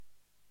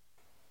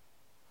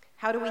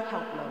How do we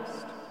help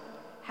most?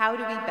 How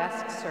do we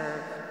best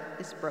serve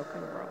this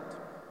broken world?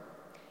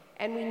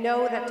 And we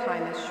know that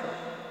time is short.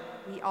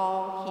 We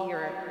all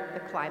hear the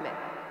climate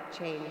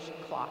change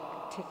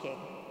clock ticking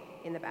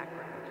in the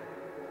background.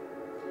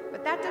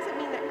 But that doesn't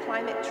mean that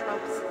climate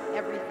trumps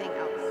everything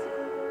else.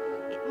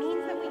 It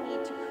means that we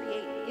need to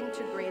create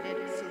integrated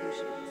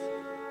solutions,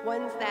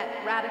 ones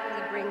that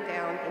radically bring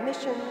down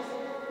emissions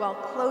while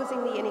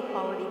closing the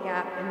inequality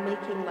gap and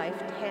making life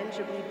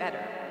tangibly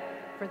better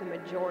for the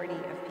majority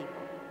of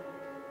people.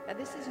 Now,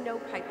 this is no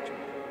pipe dream.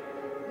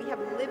 We have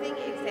living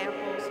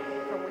examples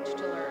from which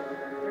to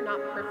learn. They're not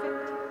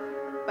perfect,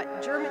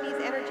 but Germany's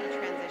energy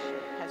transition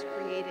has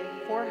created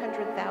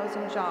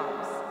 400,000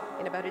 jobs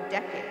in about a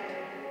decade.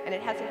 And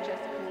it hasn't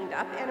just cleaned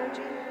up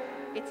energy,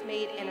 it's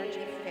made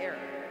energy fairer,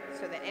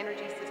 so that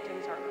energy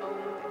systems are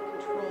owned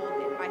and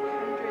controlled by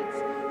hundreds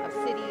of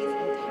cities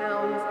and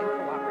towns and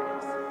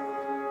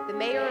cooperatives. The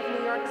mayor of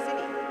New York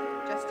City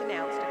just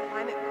announced a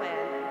climate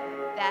plan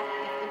that,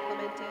 if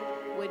implemented,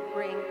 would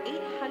bring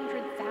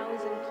 800,000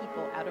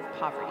 people out of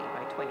poverty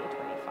by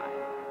 2025.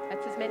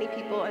 That's as many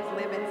people as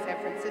live in San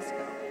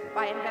Francisco,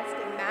 by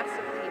investing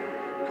massively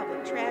in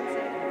public transit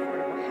and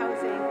affordable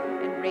housing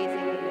and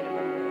raising the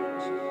minimum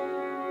wage.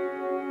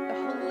 The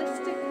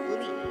holistic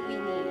leap we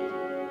need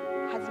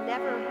has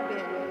never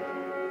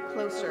been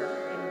closer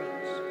in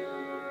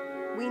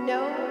reach. We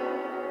know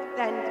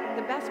that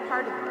the best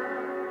part of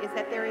it is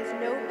that there is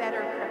no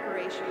better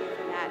preparation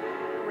for that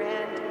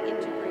grand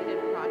integrated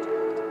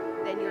project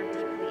than your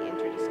deeply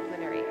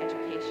interdisciplinary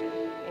education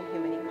in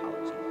human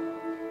ecology.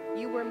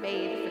 You were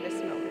made for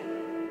this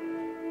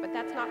moment, but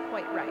that's not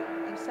quite right.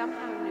 You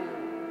somehow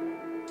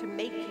knew to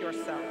make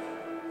yourself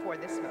for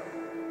this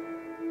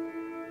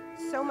moment.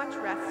 So much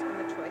rests on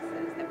the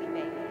choices that we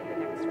make in the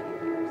next few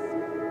years.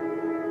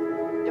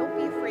 Don't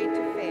be afraid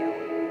to fail.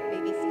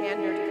 Maybe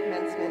standard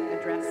commencement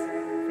address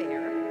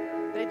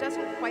fair, but it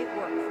doesn't quite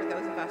work for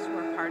those of us who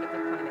are part of the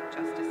climate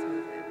justice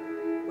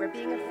movement, where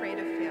being afraid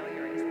of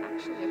failure is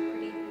actually a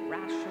pretty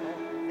rational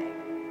thing.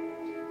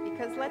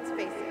 Because let's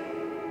face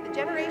it, the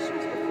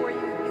generations before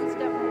you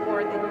used up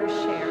more than your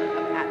share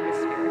of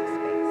atmospheric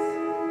space.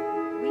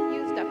 We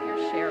used up your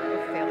share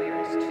of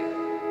failures too.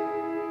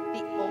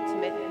 The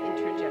ultimate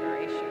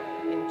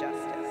intergenerational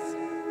injustice.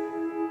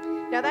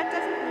 Now that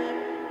doesn't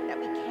mean that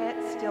we can't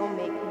still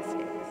make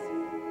mistakes.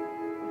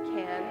 We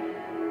can,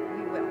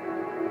 we will.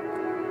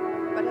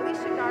 But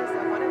Alicia Garza,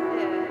 one of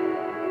the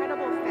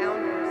incredible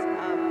founders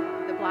of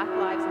the Black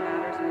Lives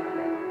Matter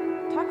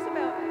movement, talks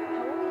about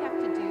how what we have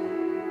to do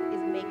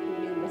is make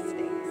new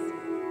mistakes.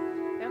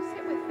 Now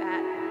sit with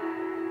that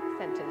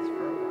sentence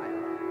for a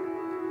while.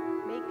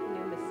 Make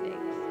new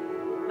mistakes.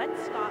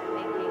 Let's stop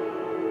making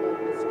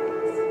old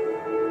mistakes.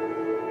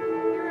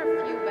 Here are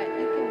a few, but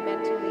you can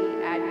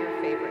mentally add your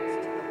favorites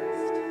to the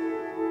list.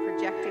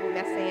 Projecting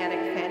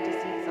messianic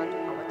fantasies onto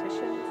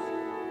politicians,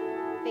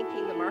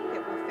 thinking the market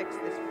will fix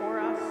this for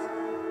us,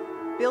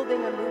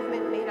 building a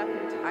movement made up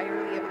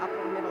entirely of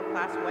upper middle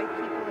class white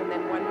people and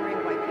then wondering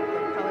why people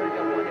of color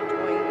don't want to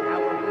join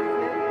our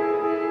movement,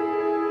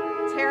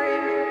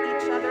 tearing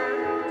each other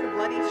to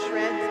bloody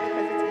shreds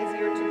because it's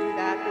easier to do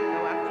that than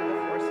go after the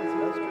forces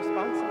most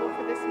responsible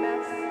for this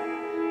mess.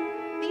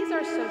 These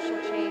are social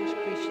change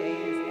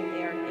cliches, and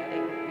they are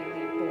getting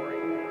really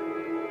boring.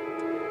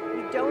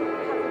 We don't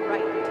have the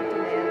right to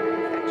demand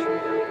perfection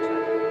from each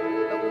other,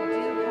 but we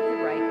do have the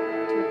right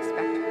to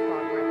expect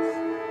progress,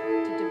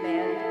 to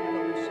demand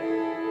evolution.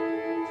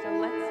 So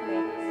let's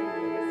make some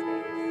new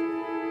mistakes.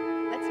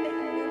 Let's make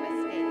new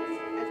mistakes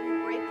as we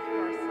break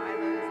through our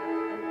silos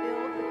and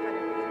build the kind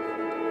of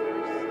beautifully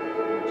diverse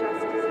and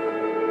justice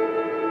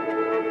that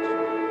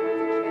actually has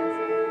a chance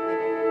of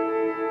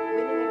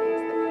winning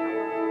against the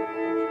powerful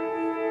interests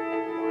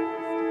that want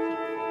us to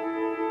keep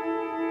failing.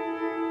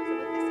 So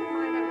with this in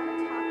mind, I want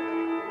to talk about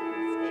an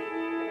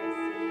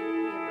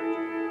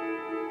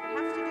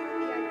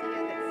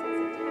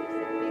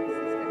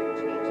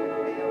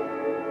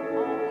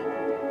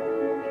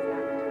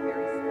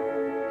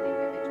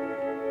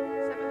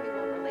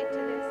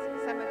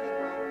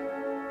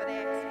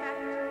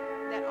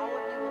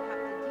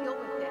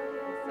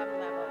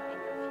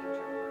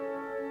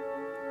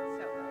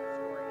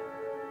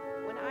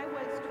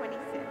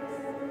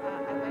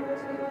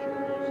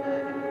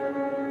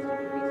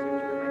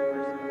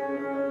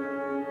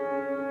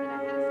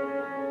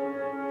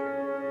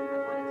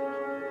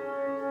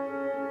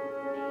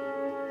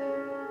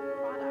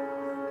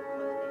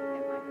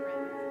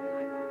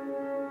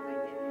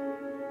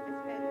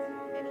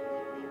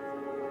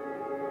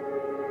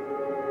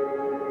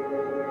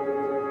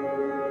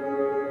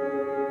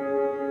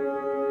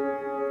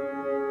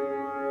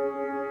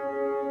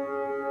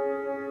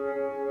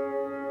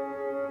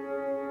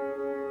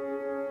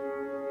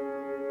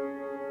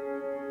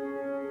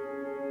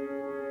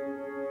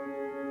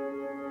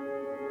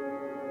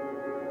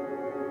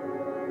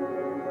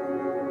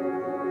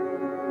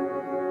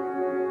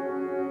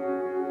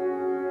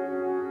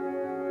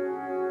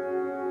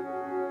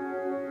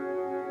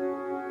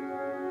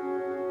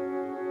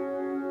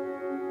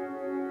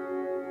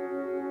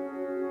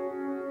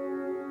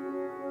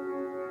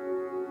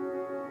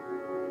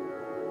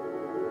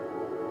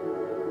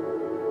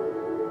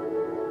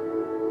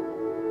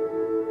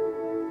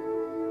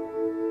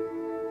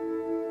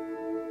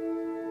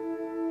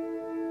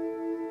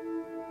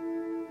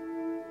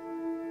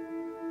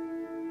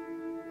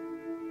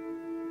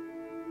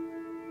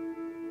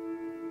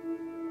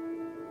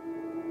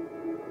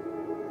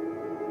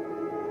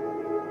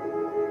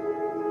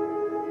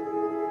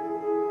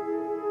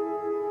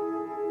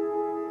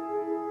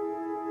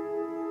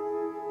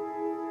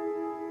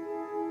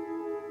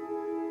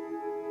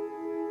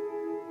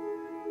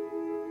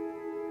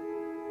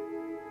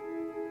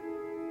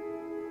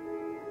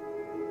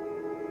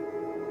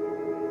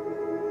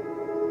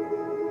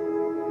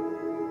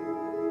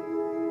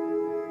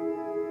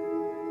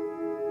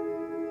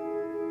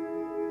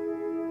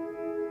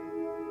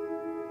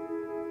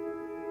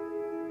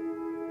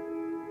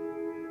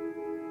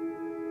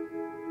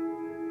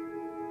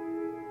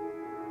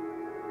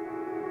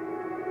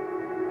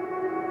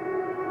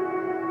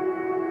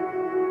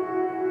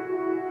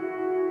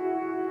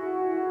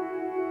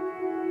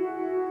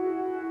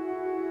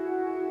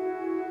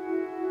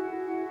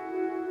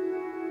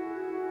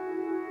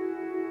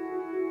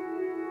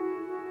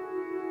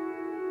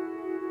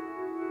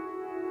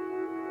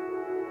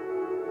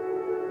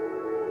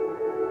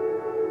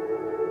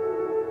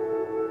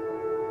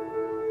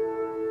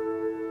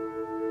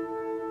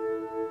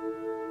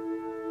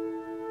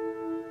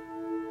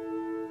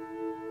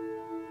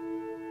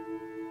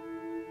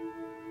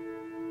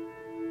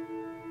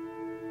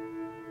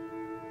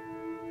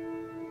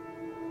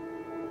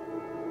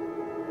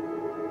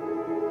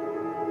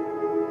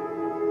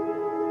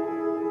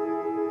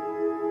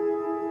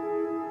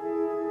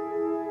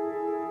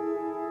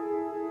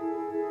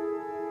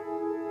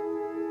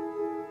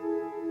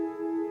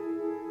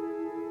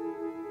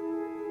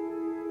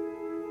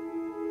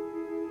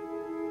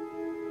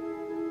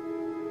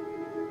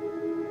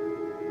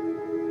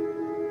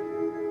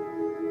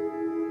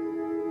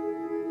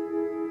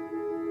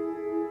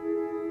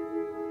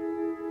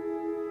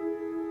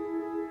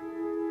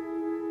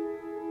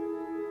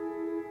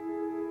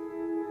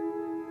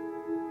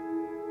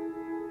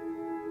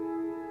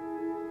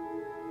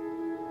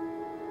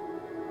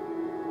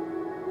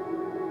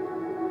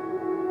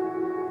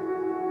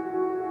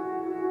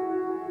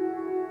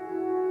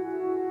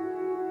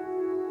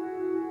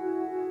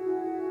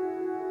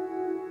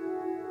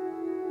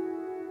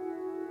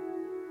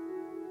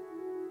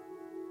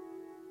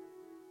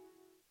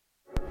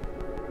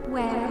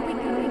Where are we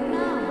going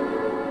now?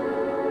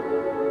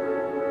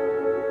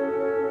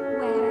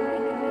 Where are we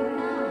going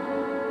now?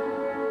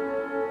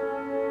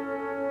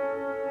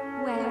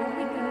 Where are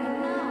we going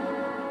now?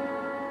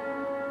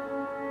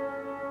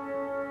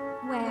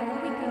 Where are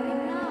we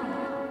going now?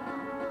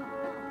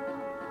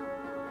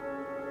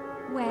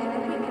 Where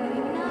are we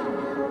going now?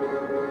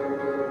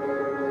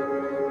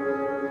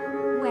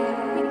 Where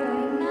are we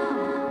going now?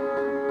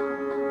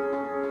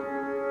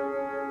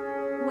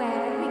 Where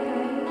are we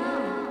going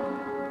now?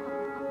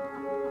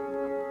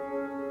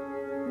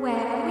 Where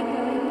are we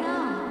going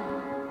now?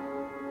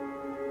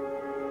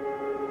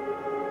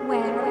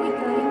 Where are we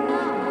going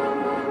now?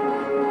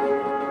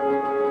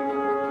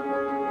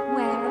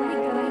 Where are we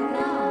going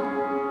now?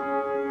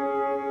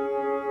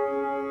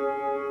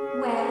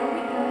 Where are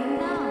we going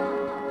now?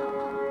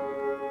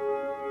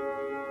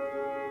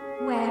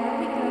 Where are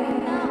we going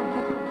now?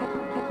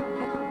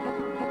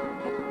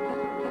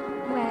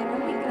 Where are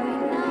we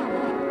going now?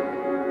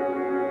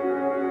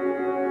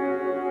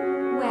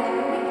 Where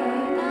are we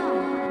going now?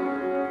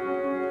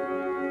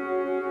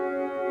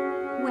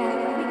 Where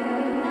are we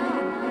going now?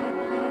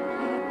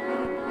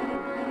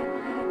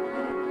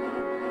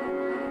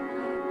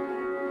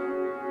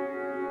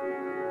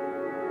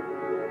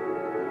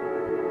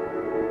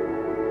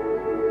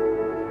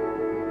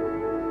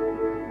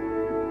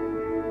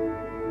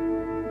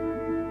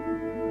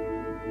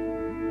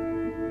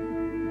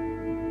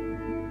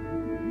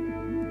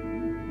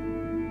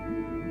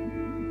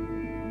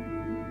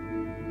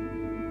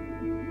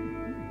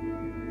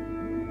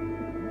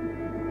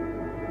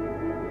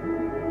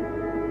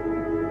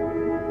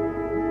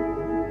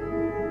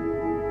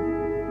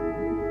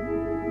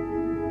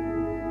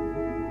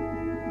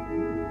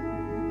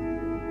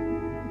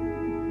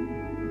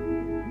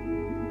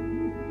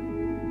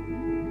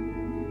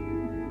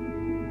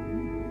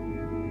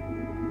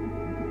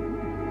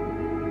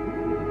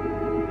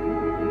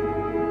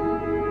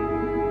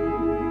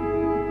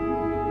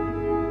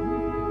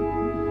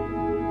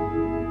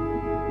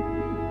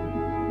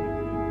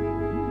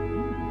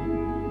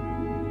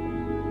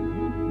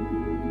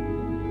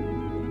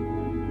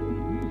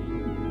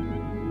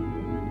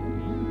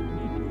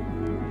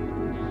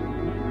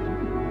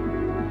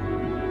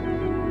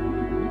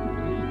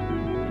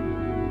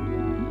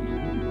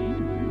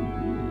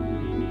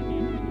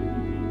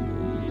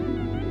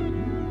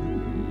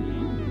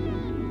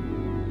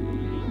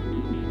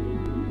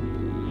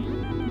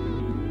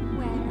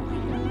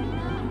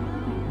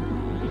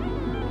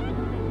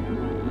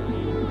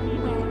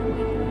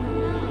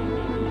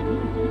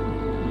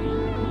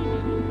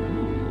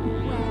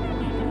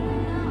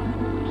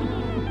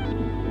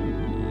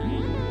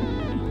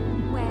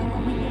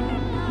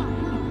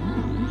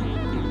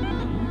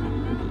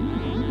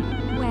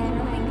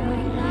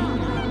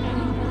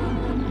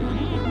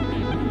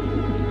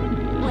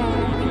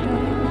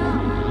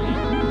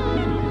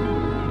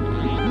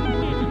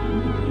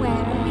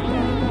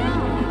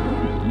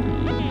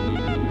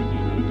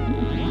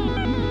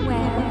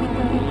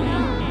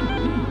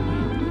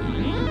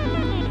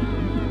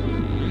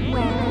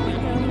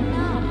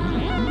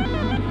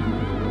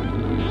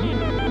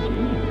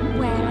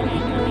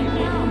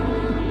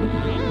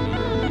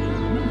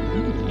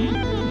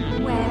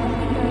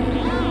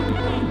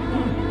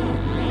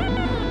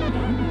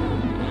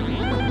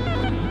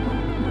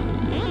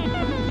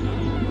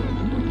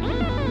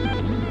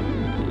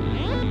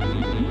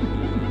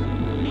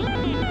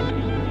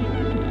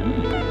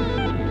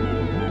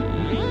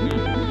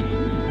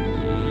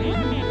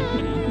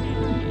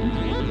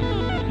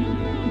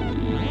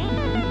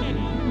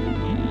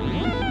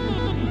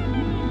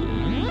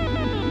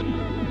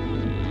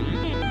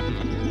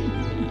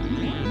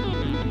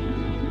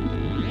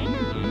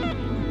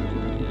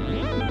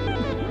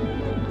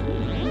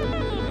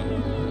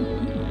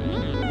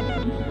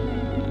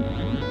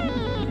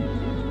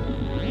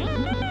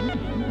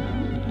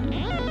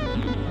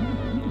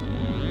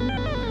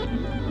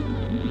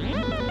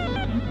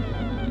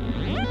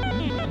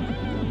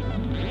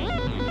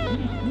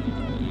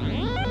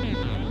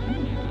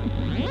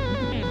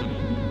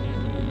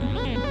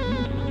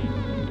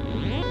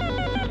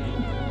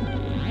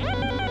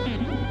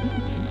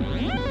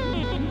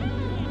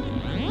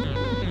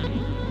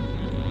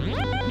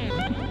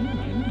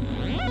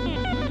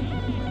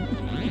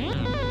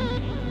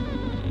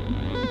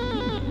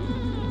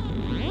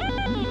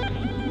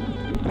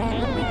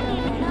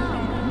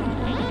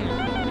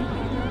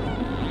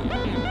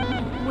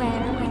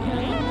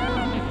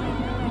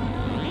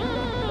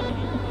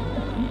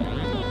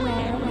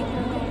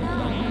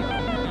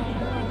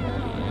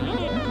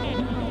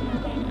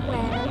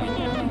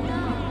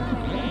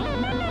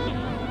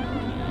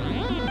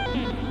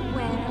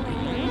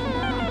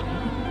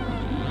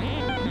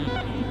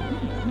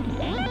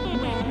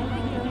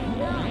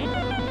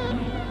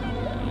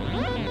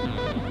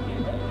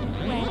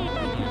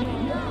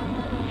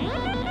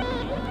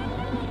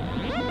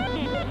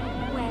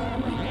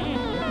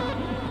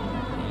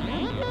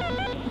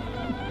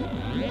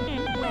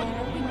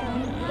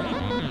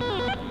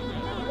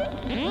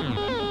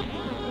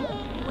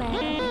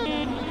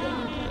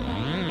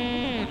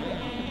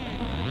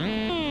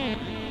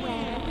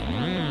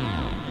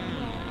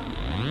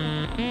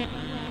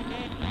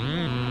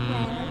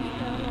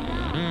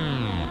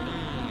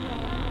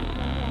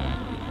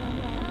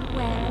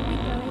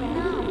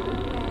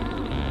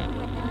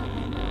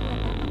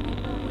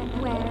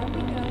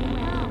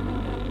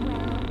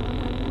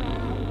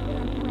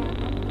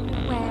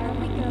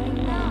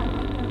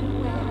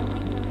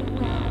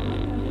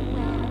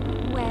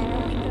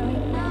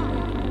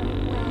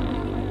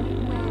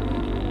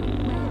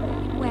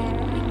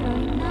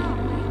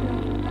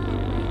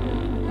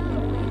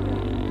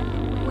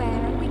 Where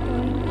are we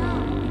going now?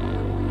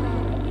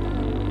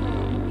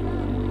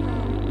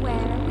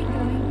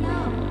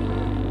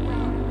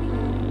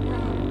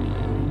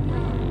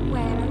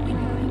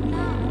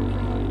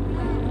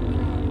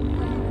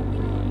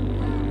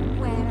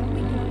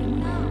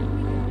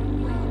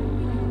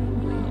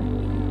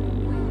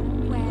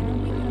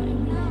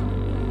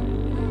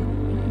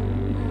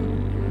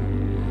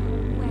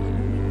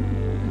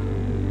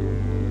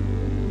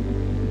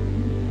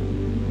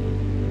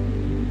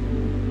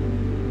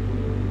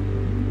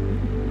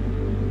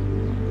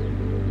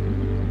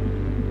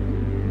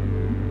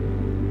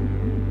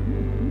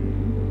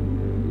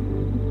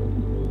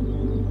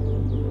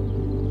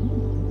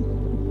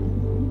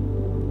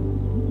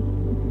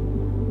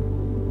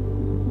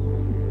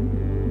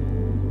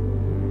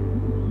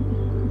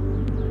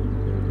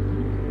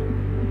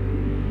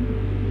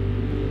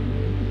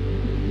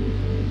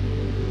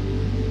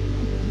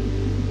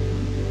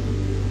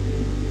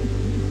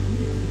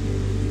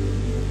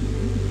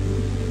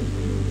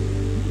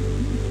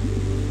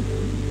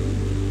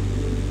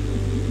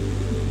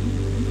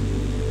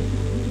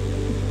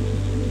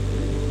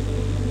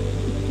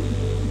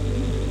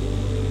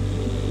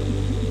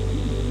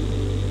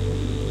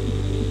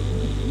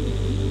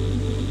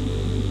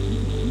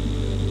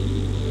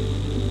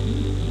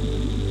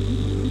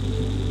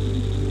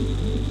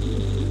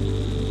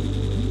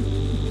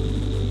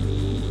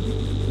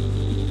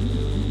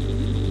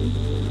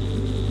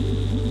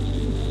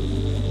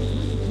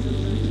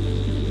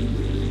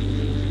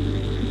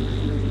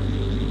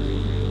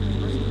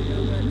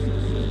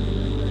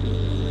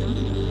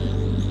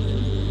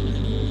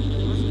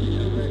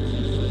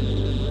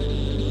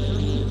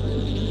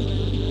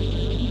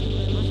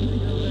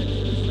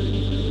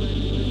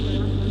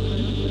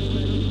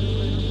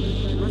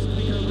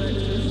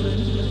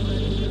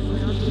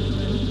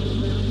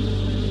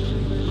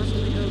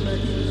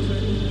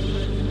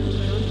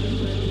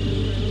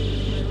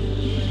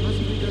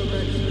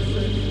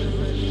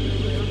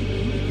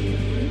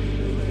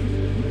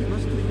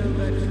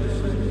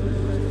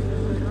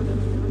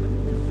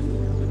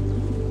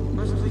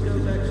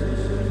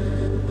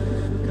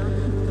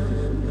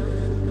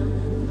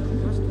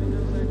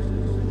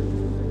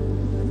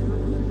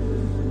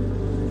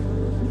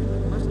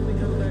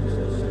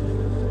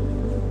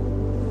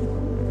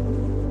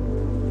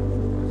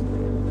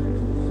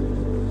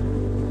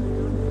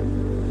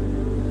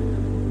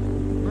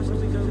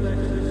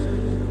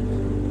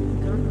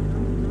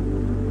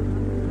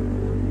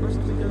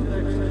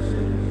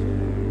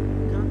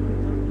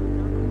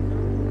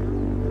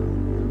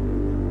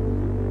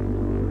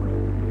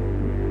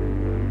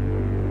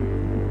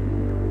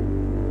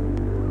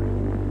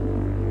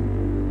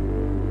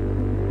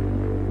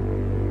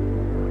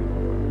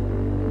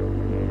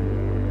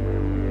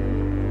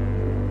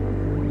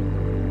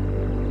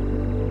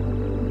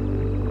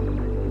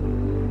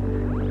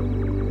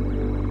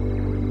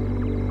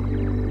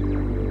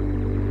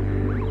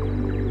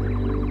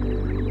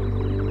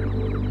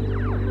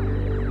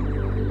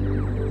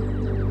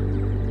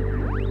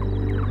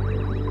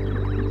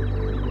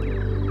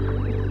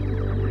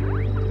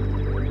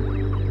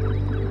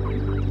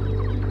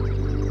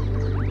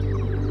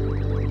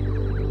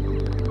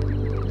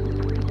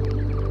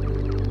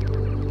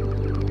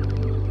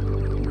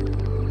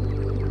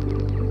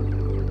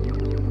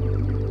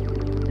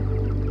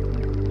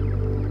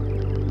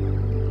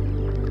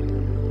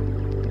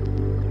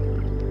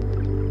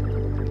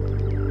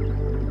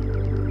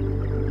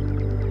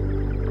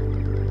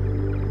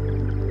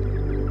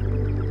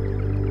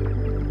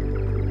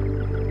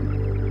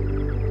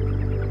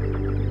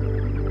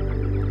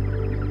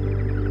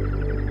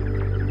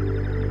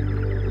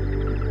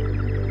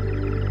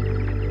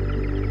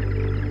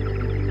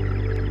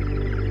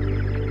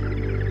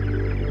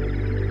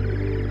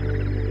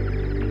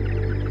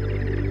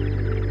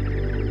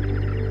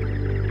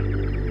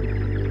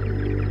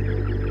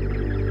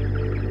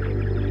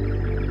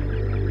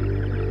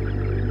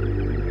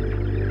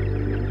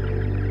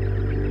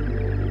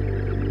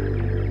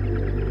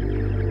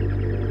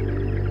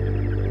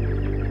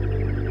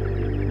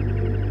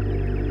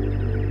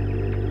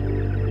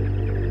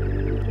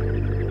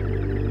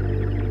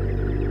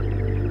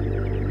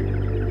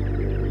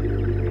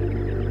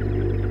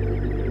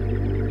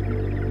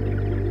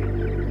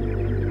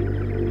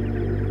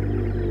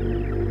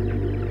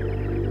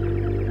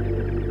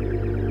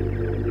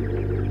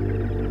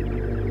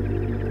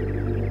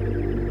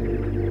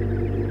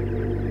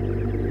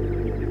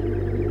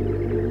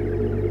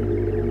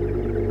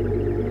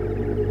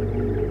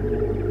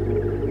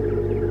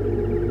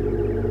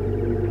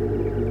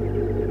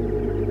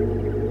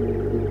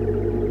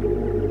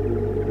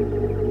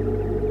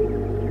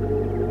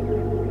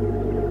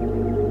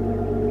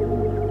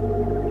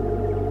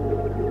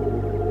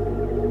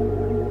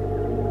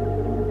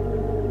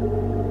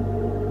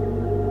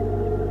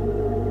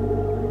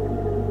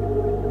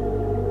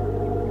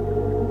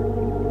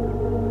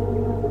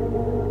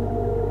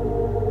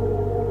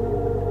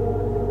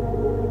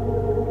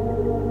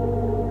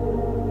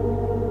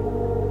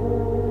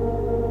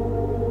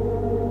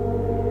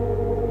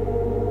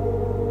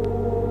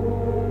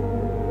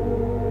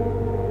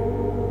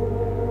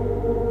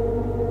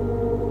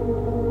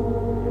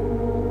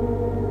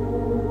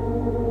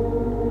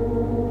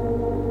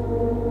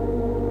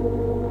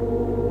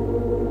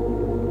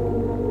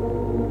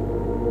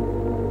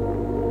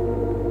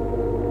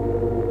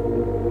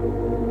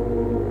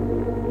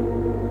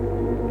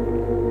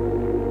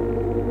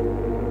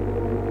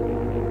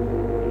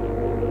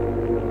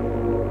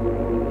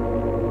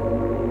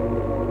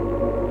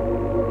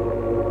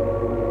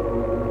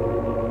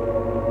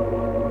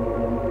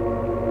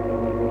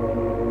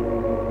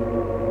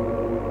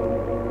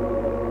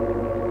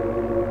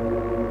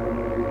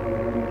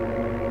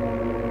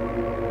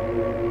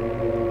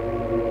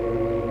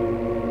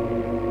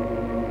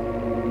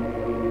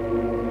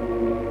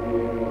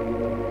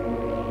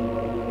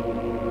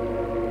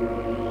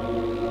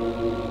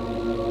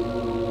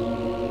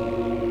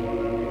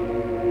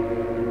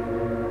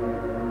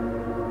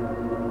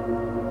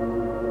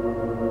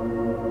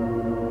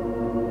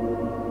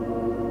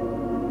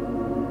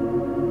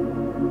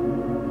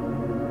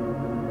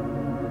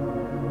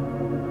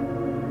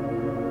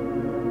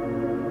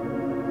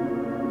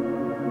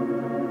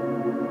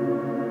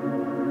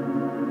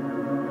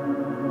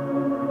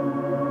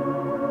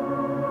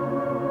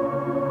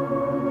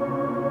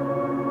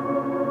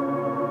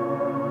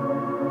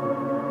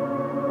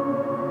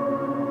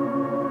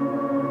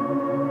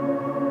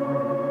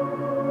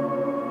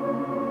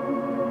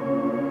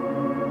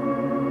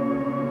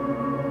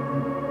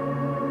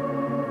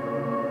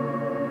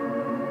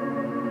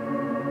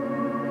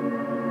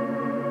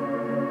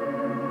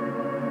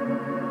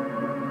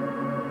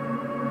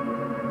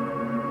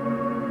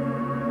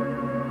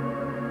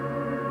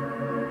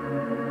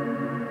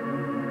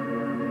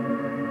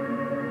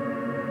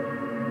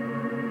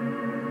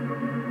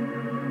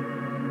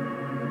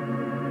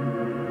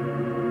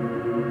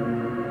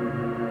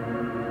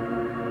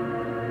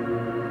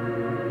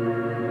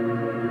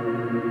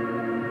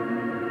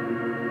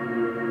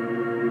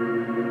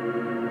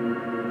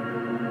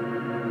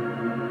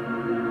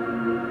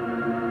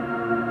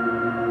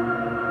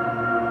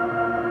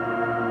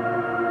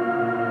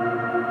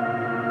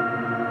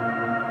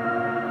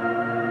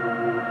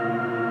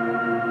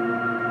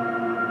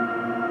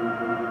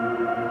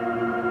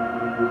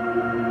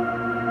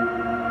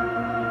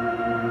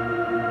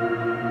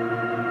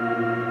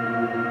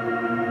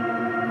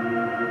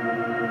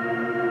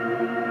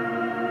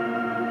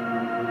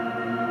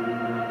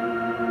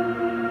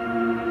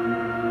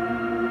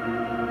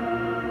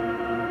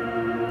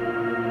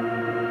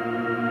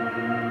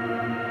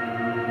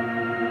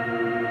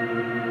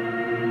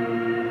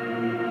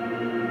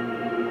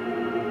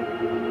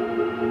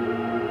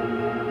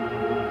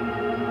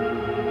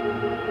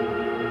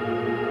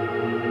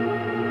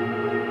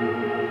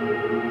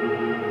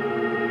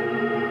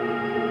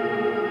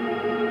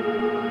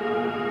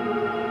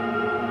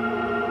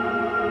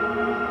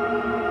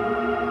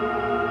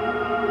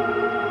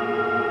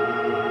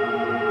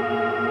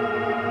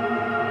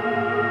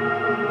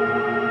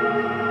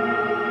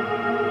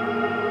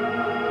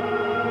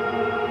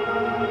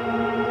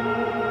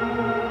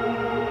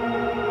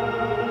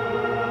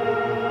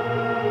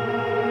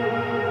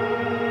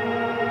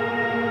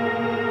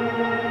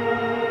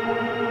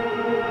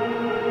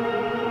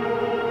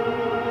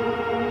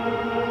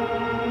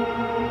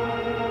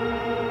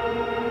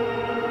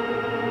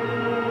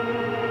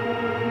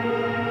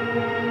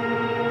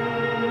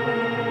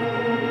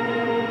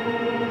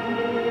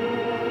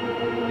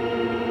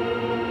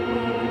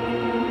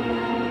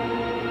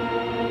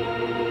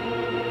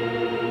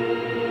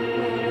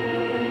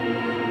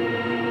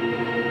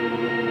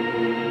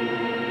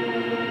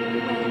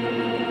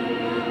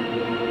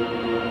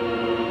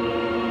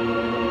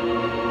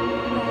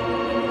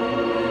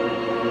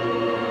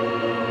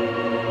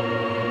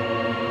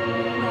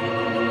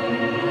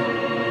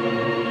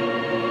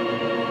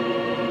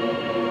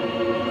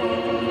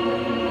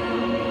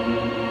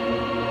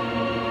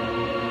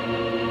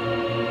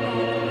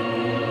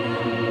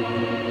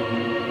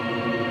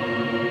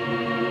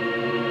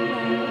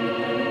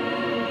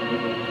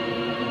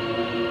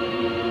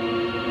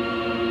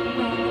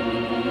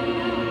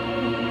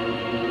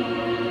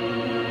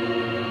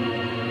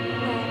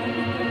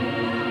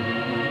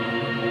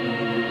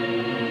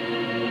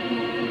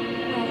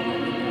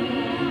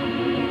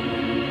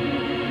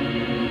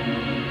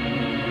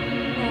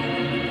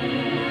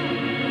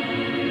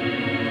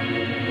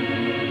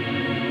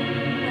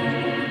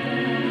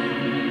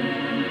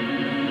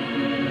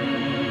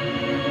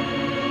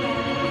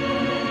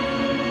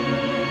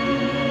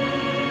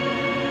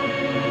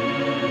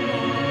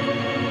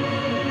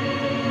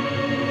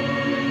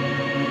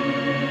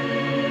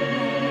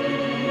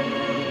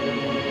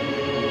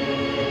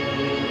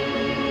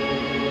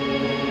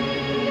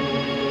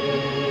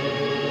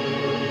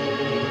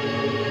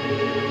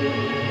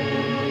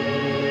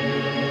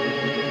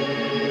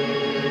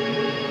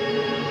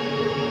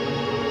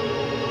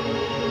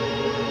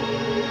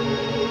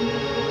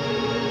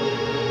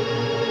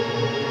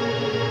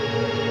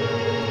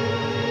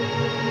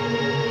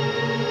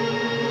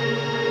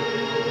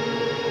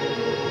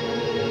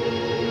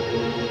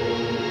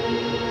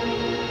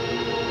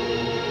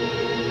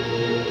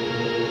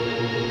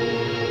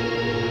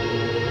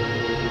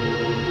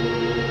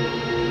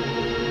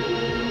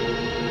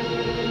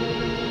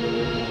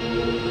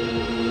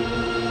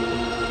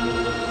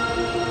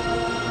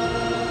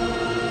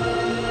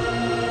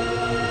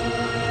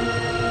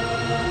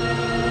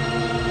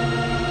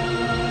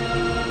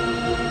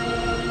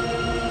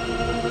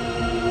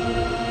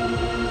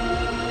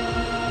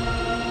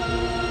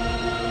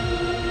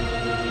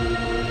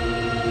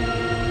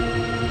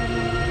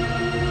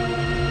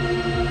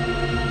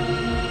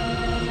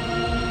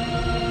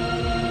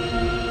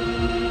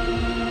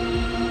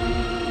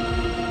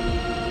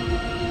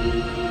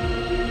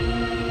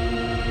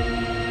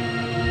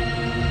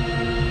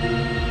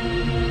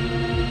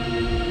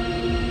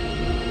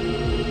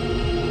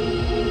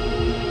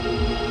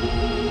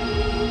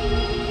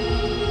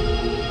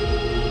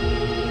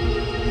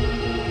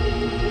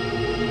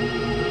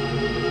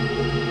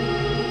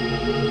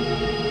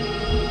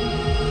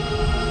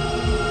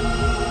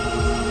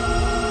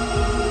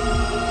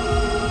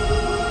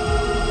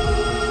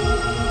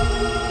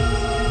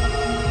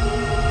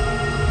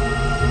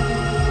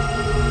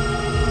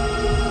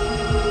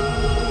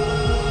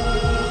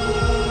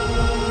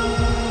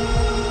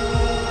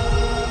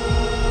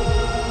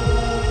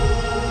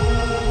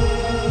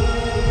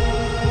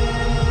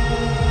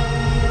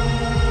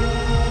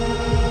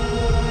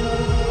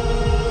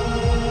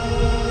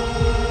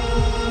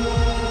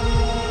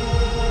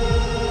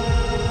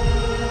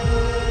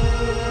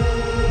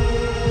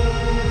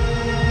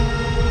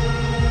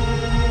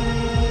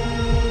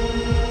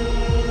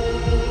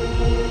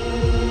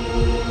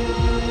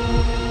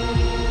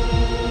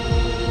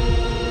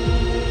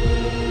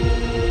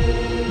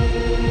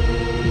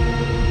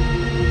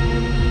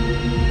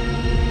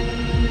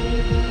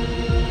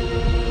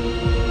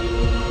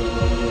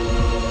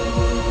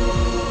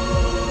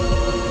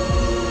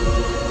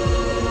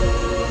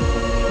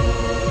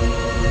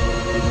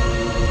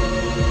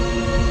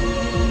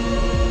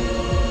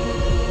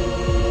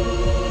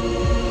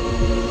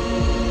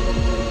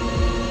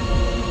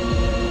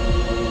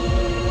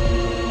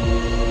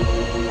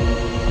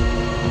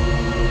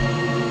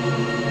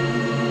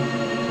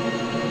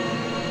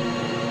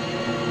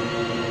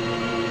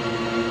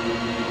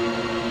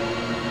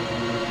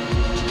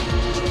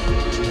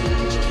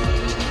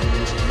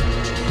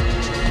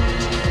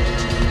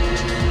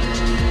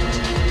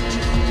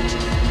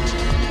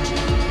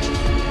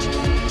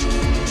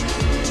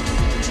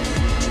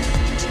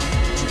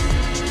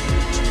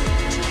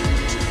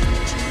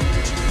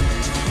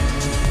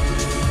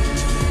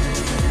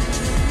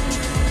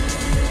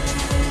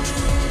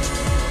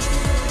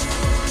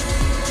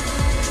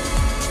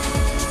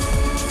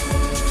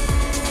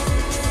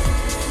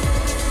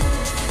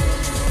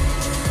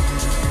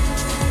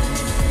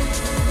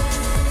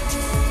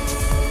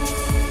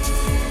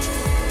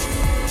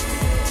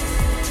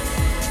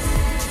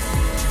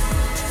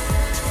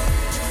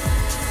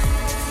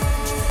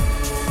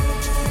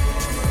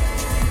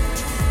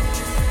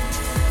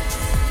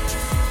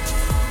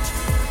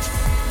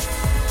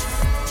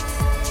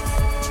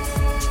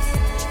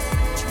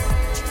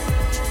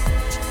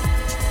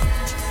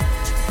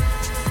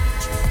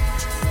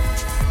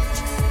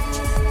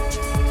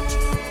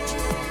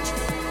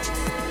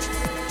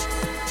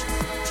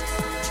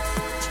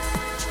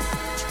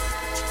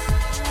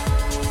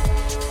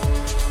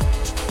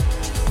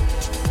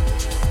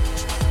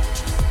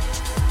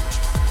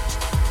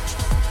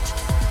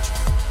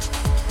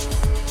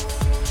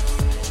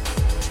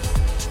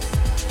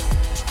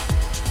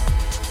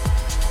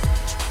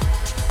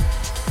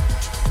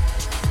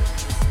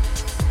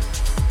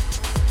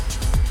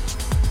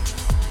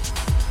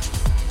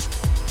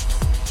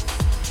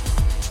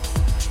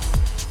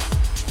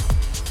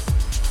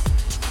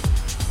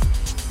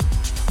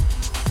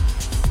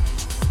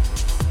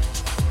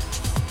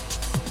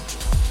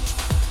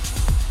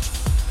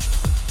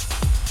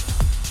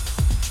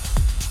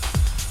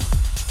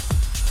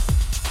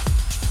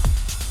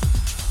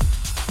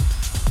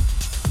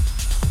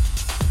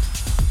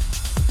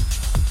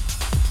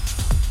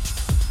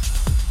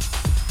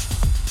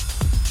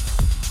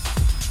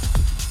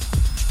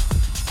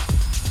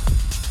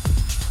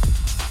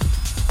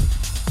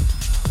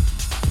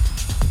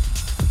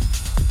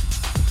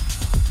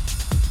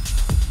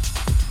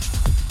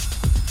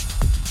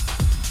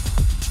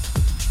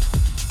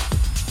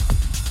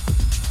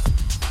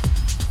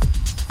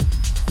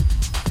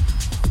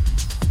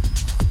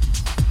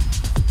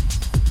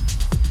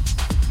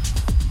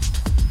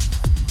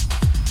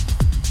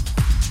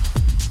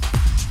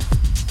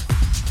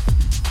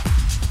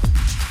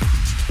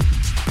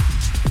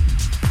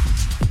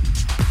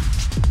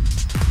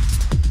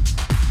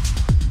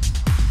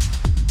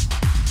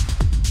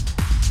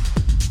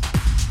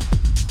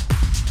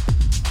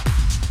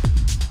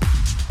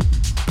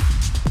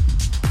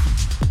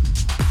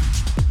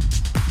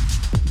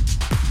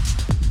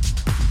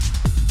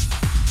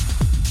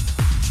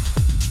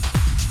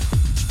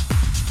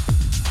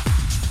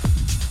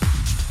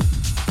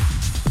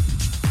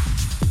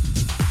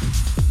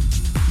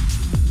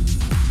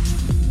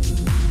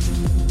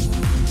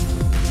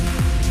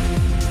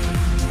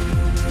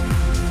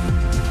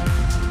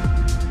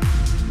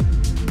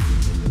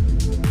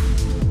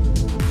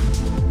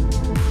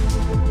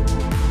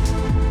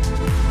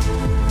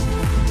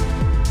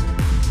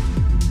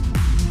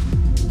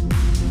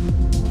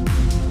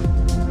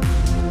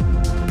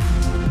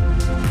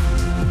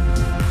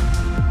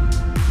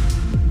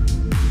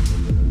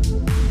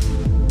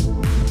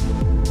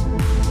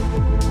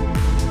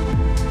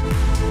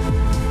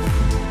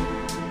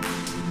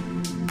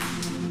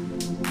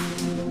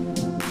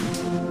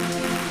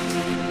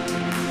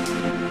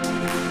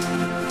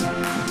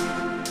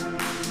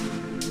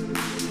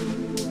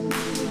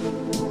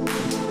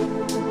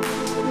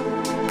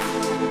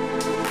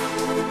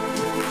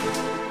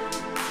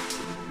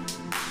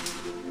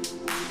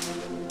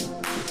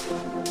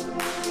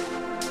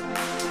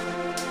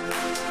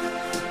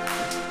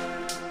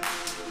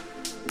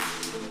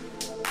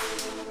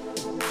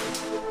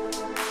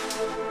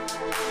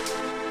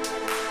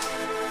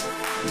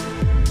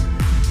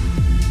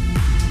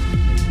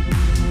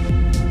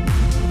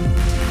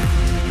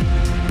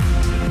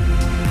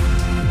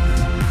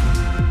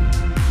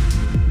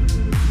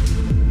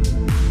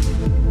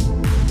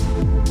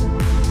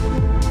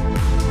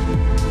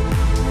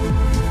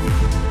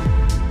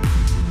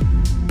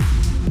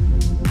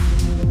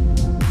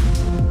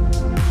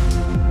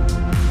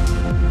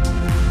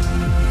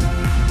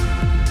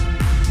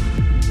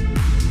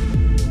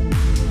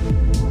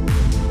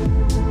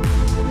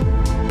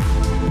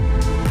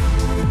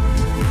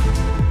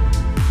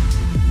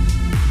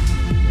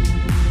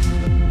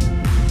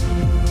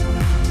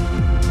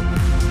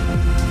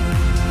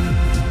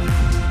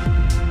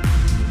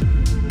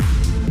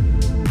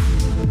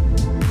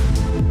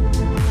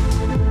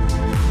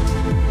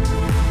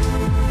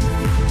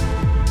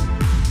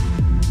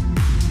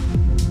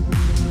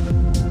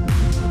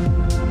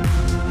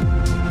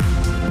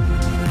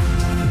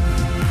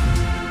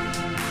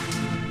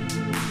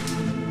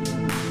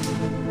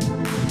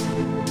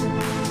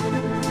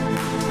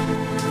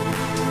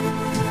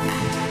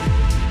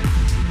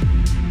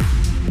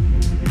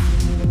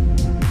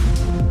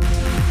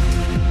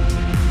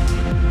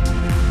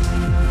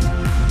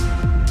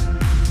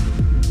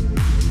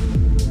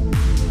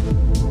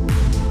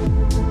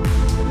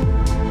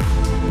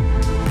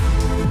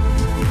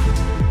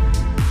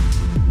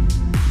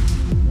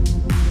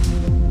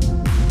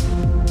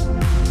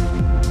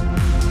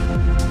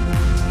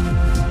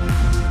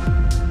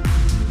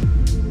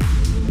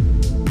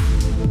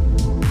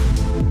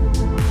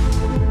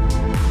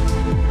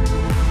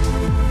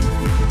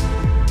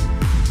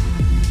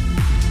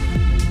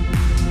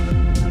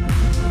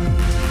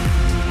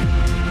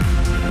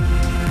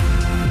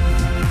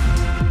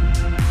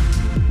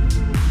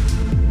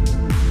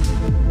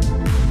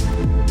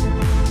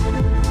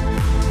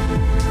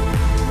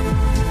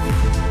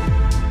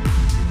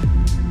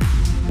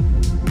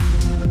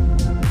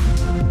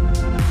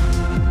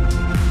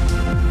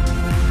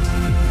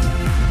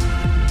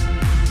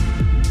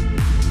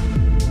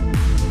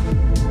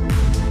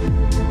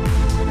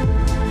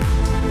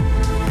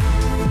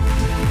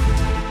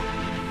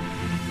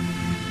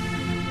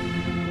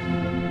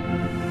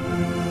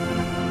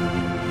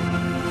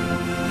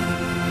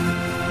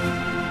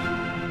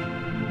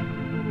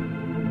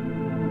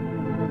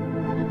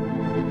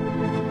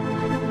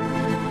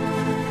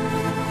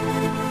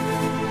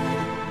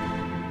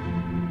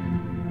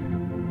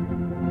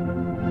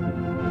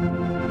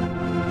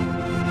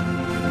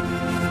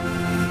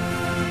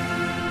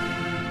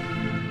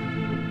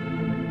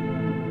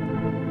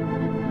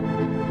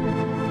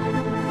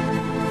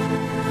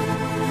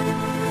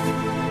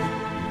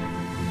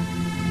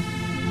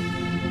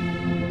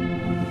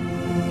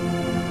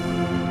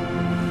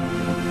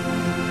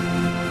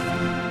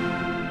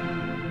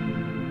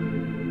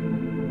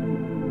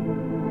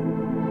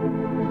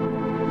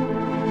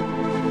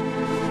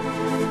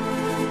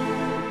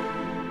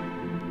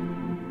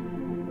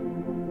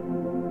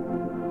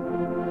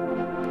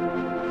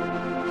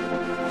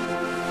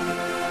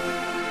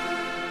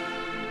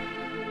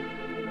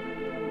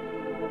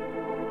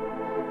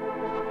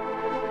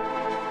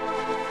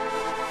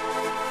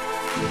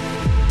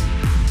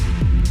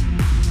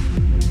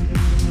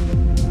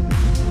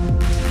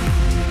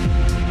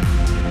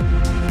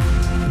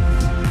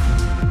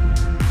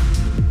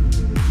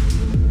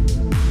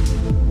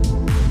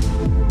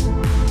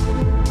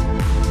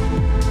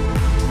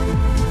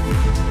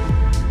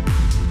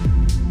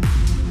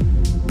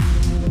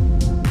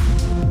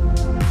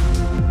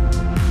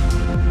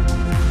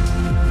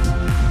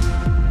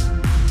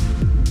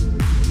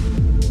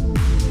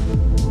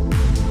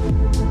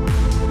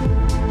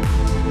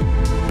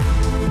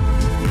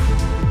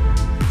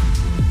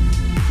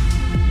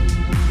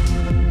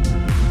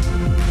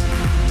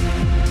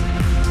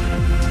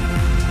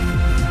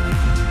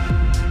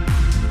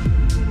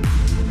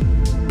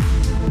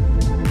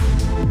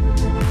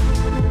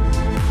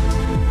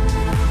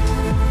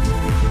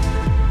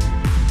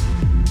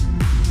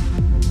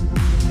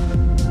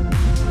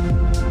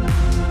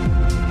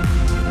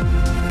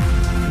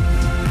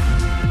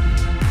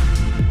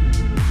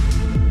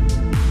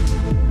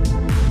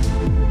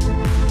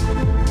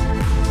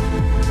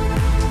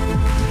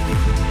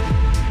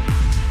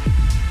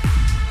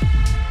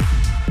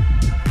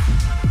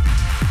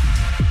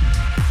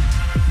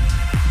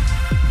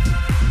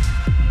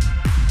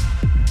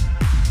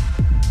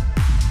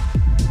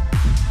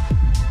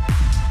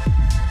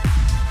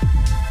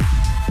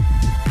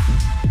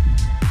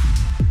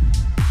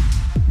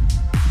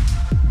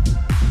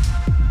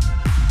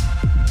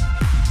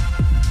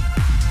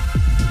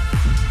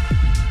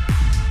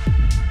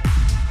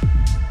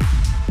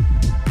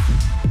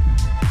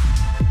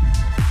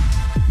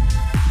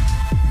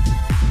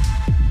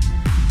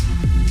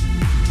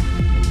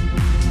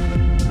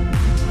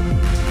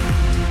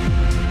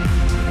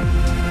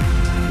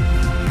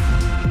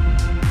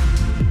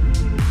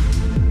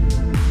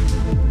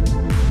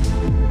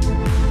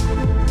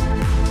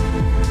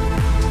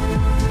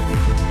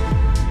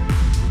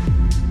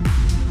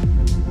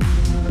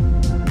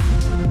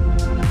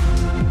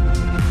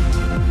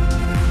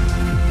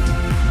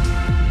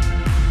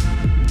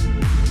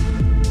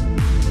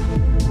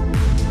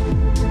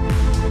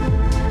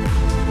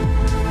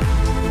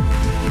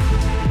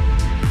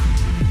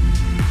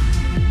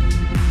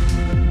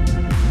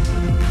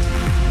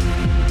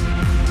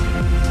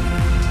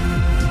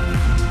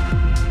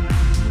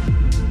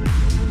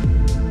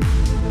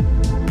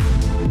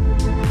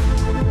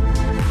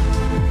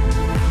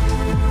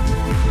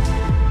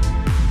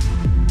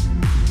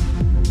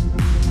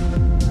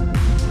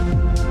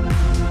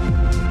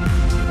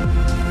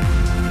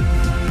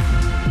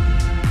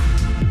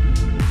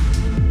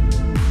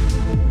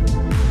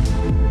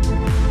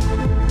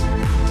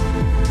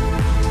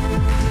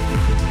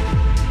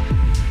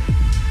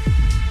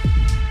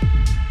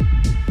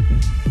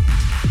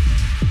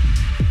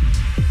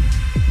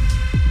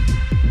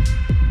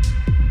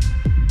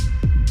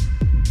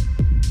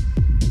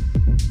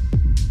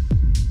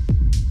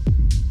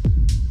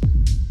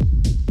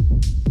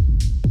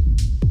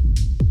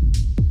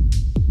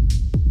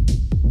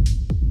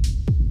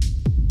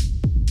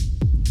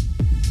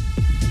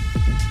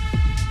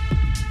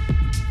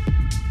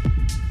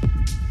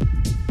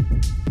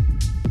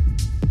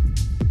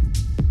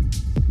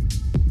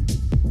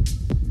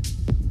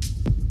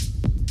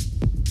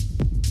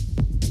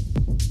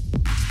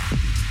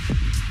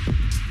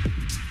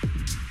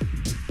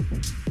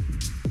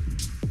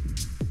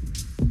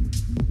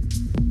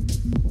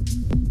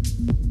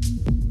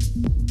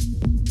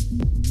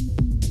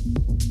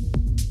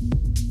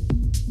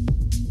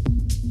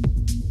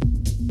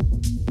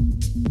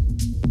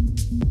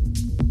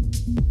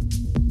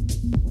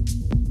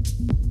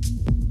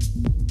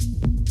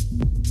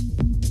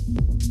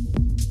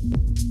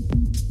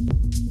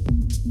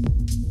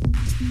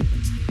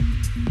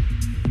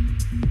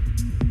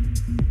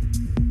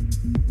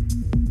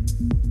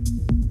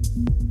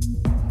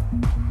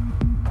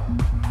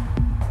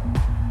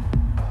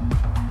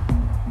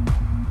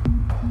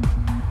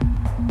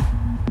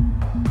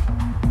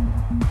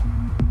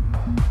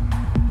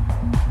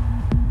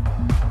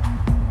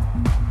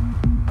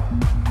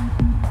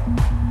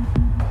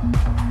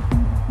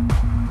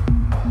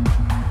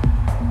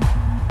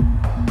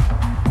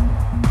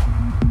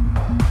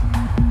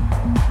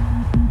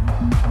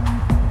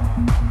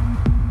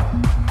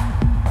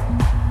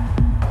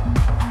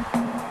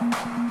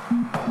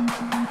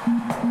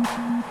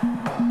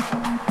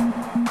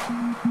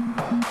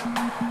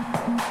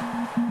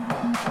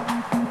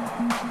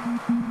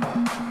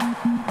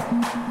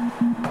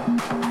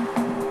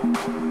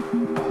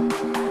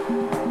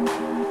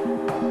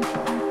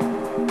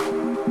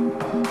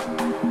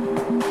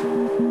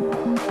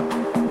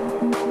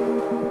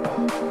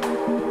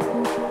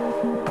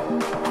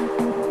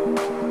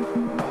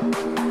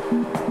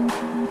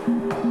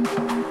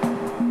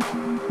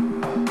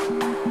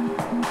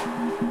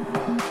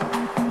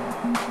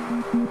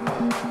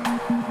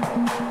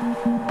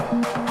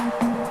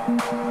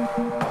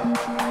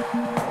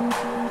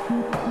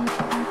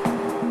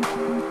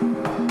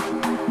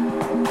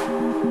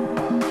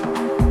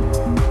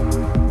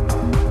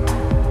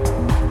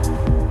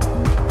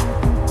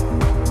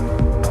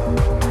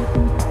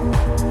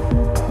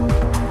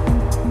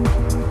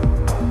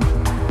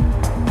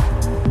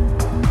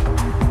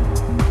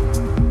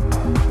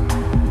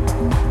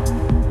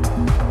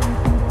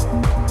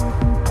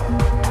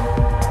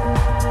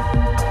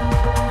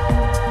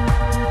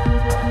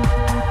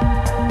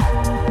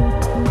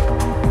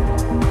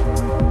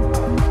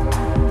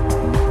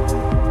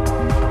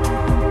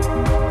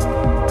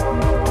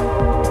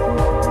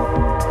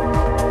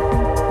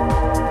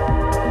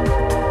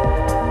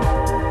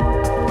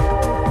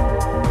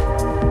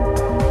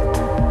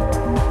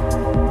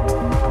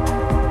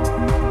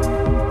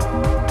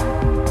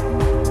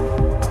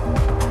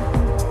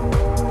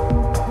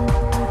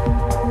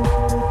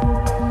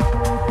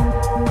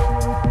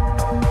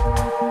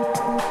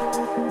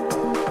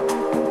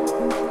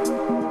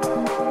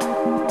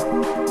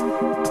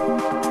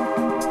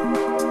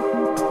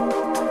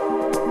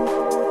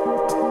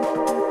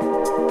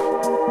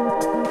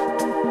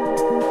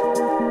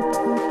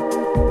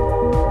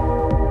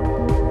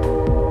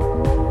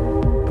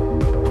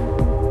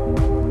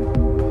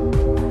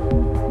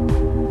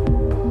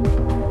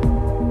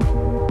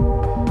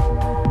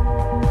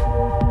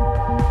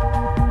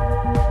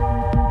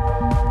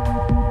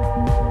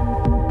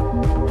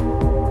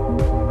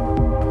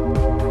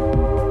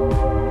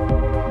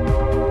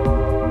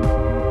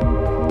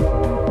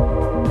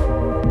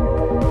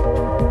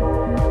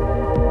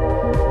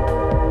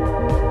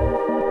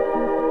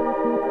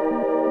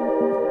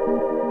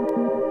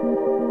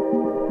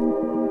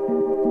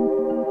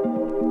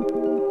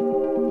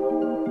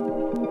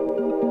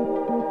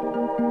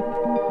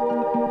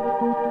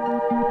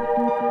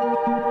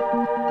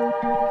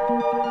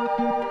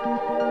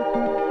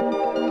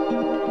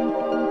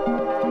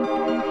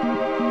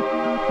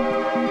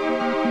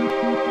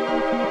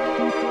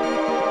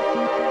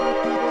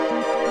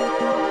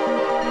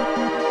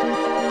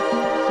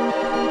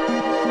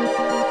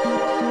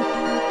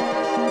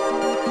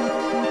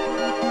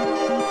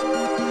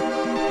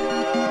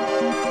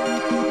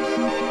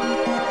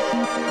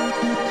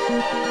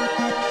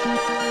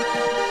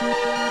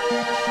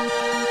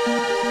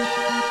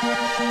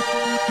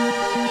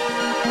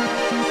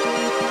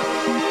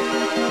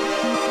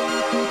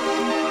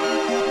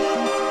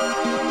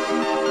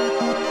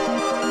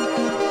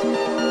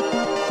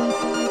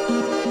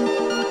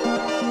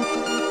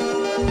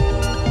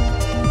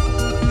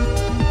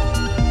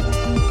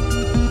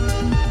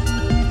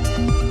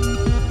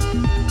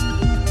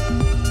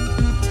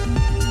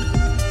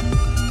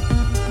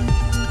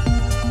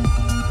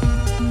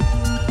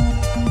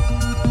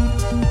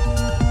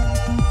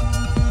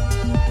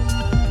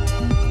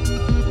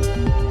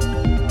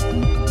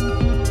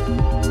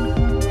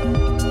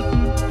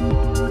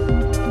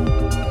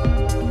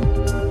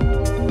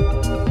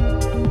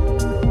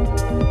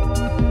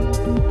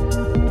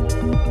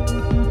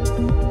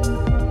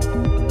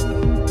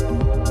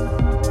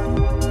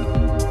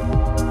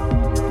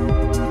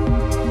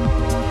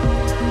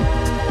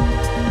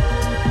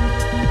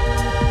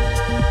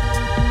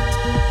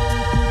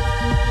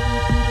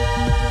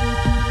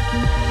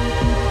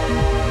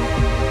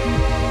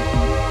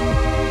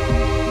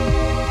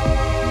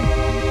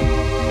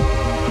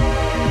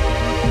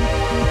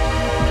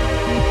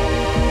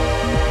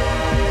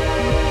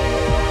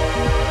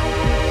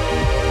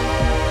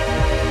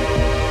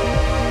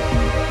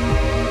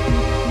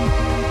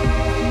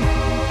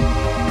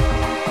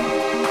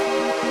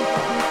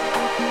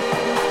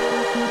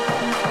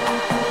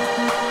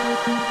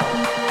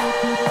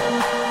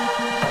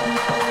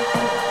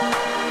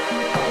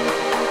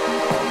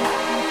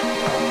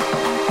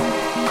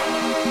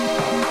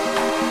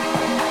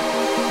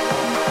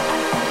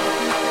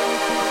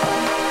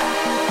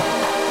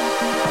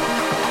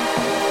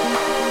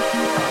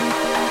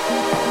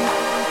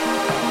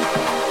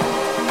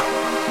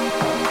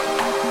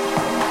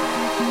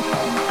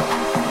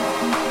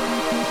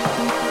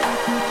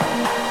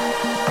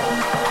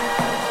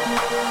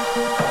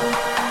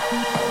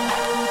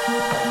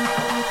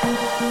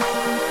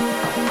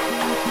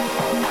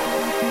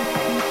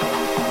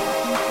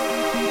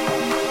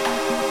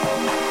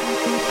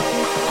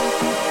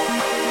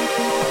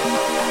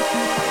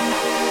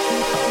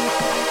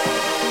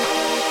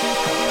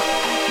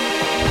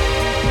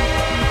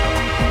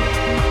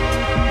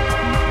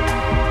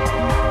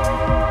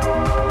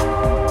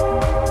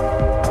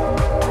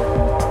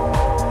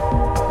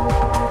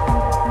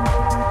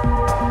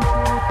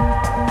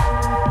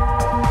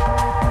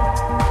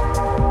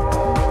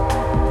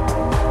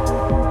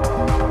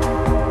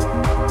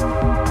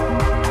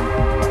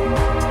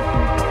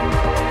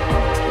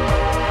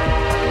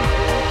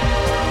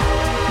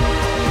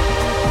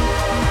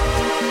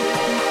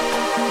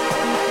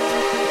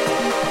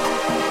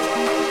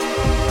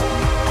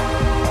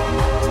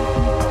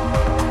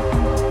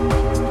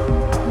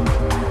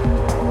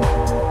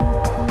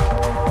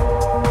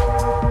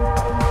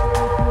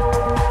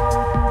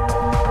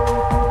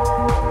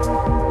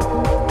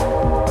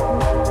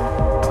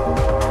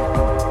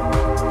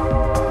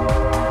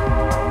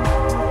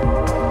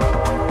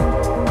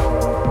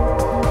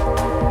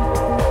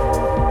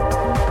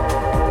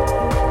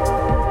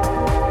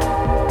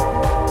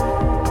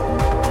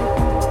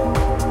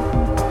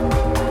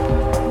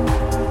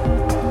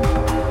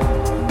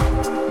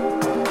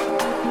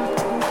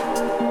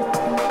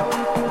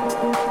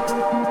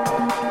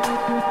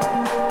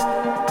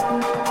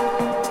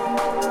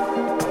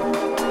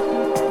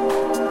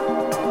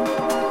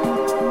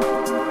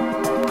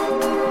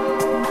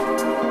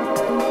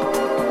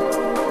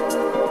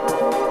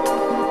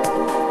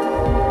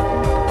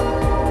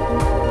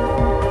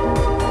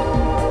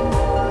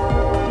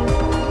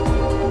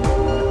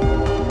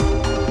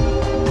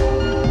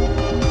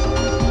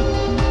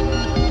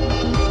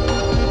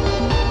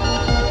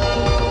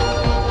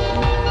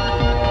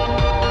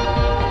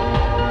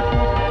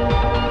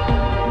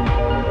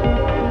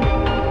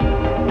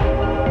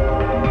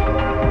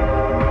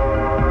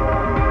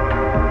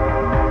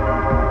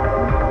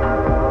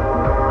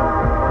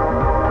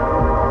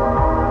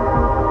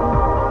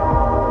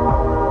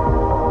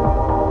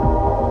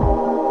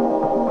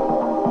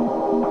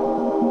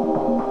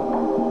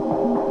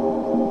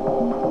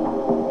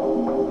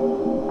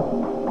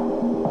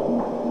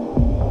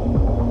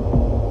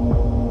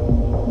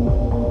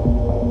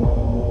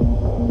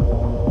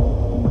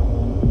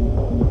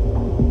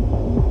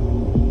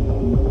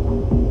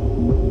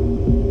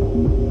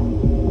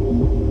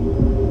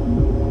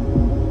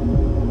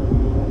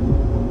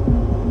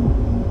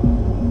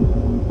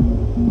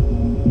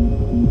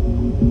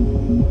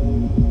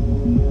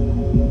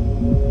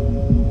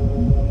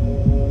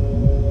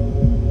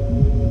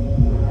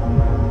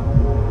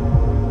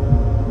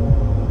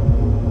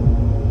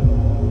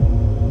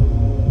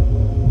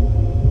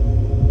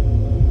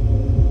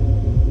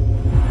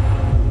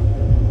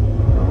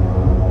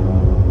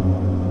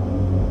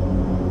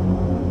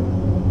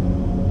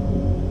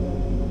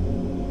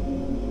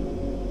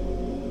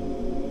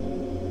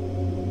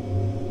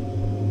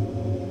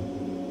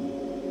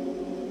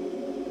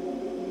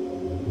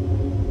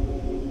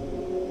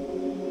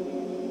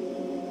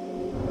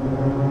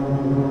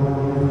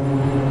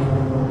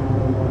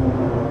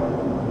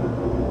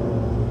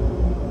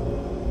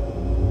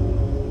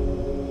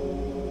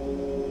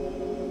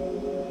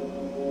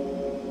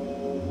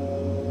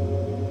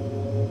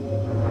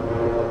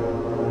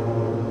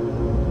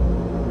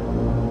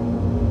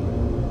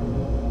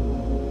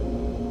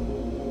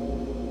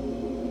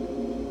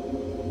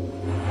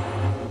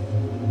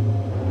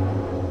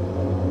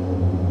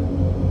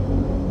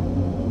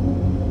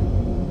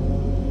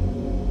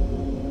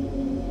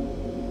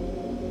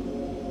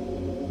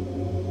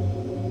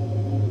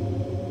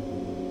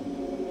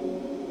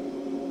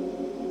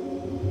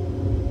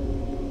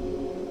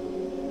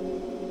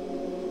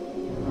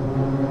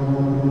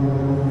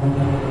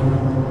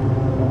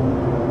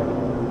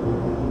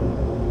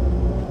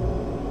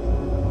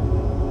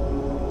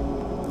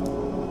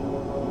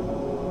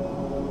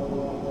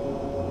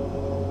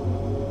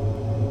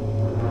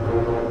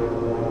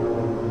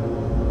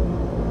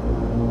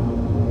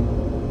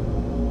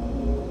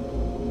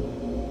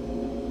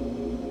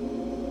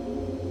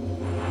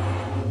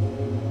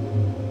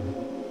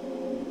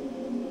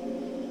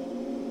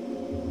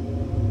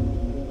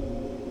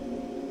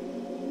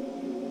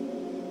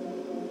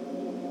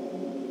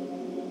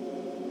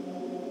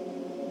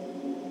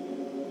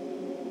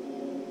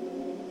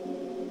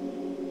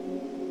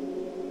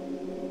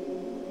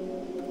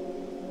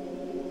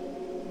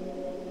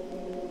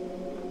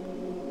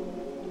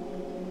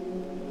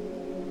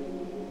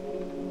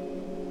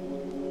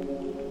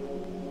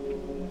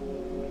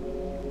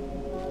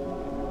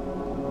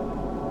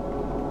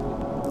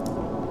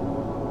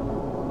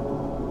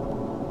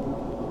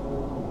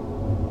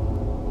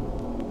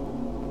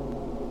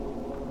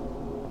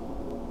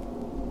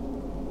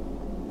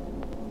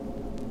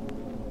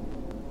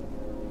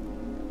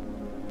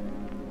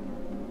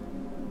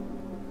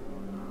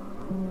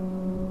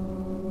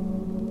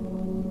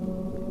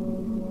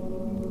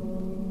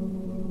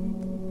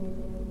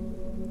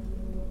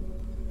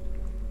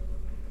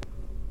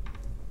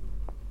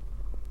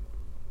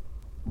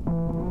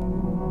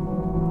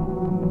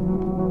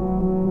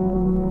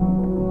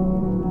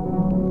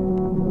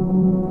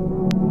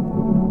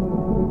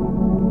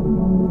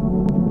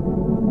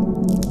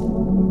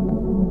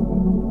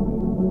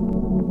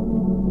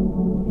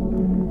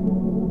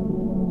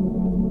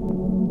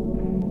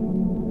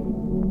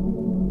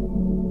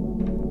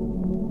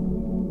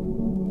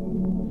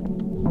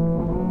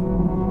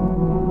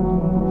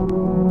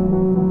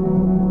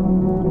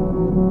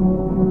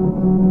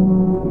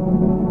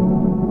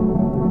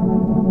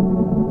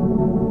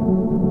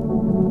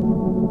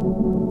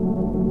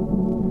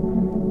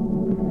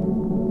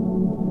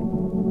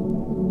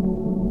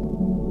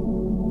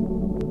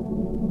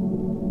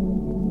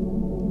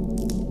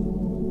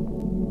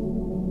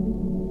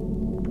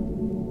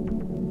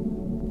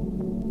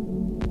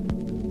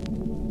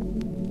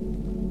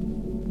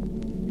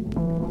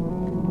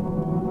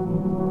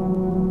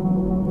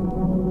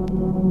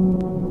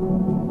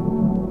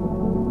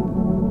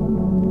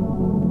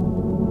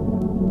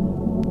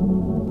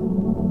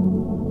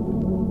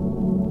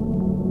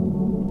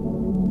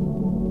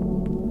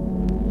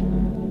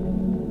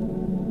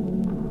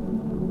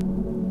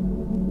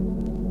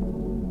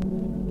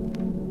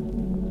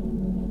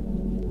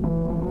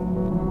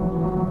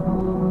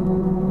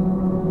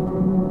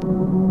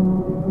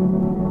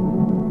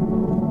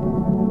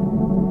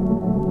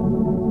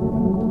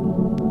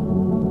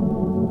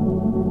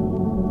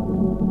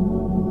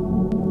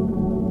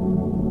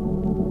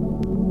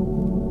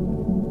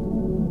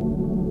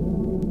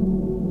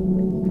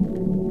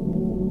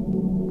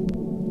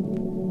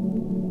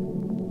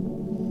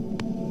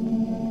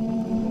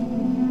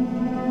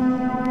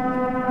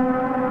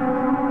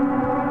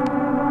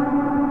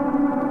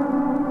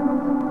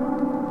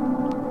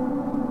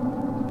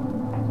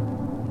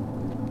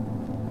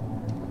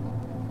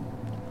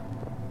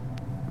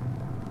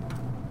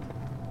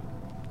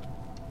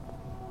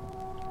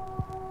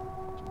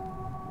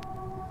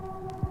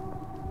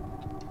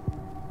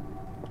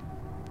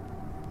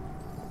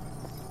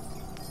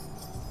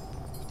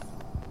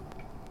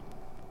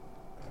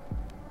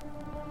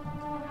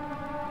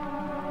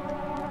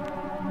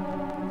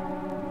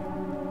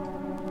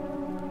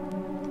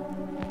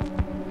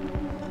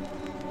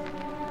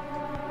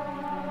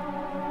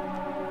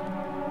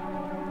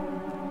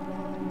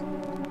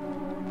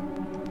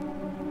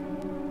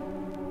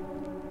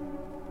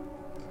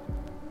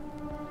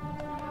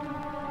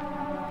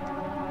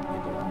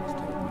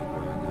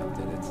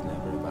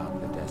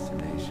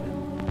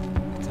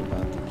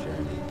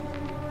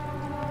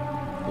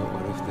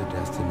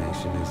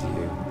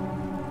 you?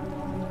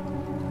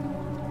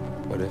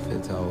 What if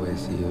it's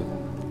always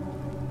you?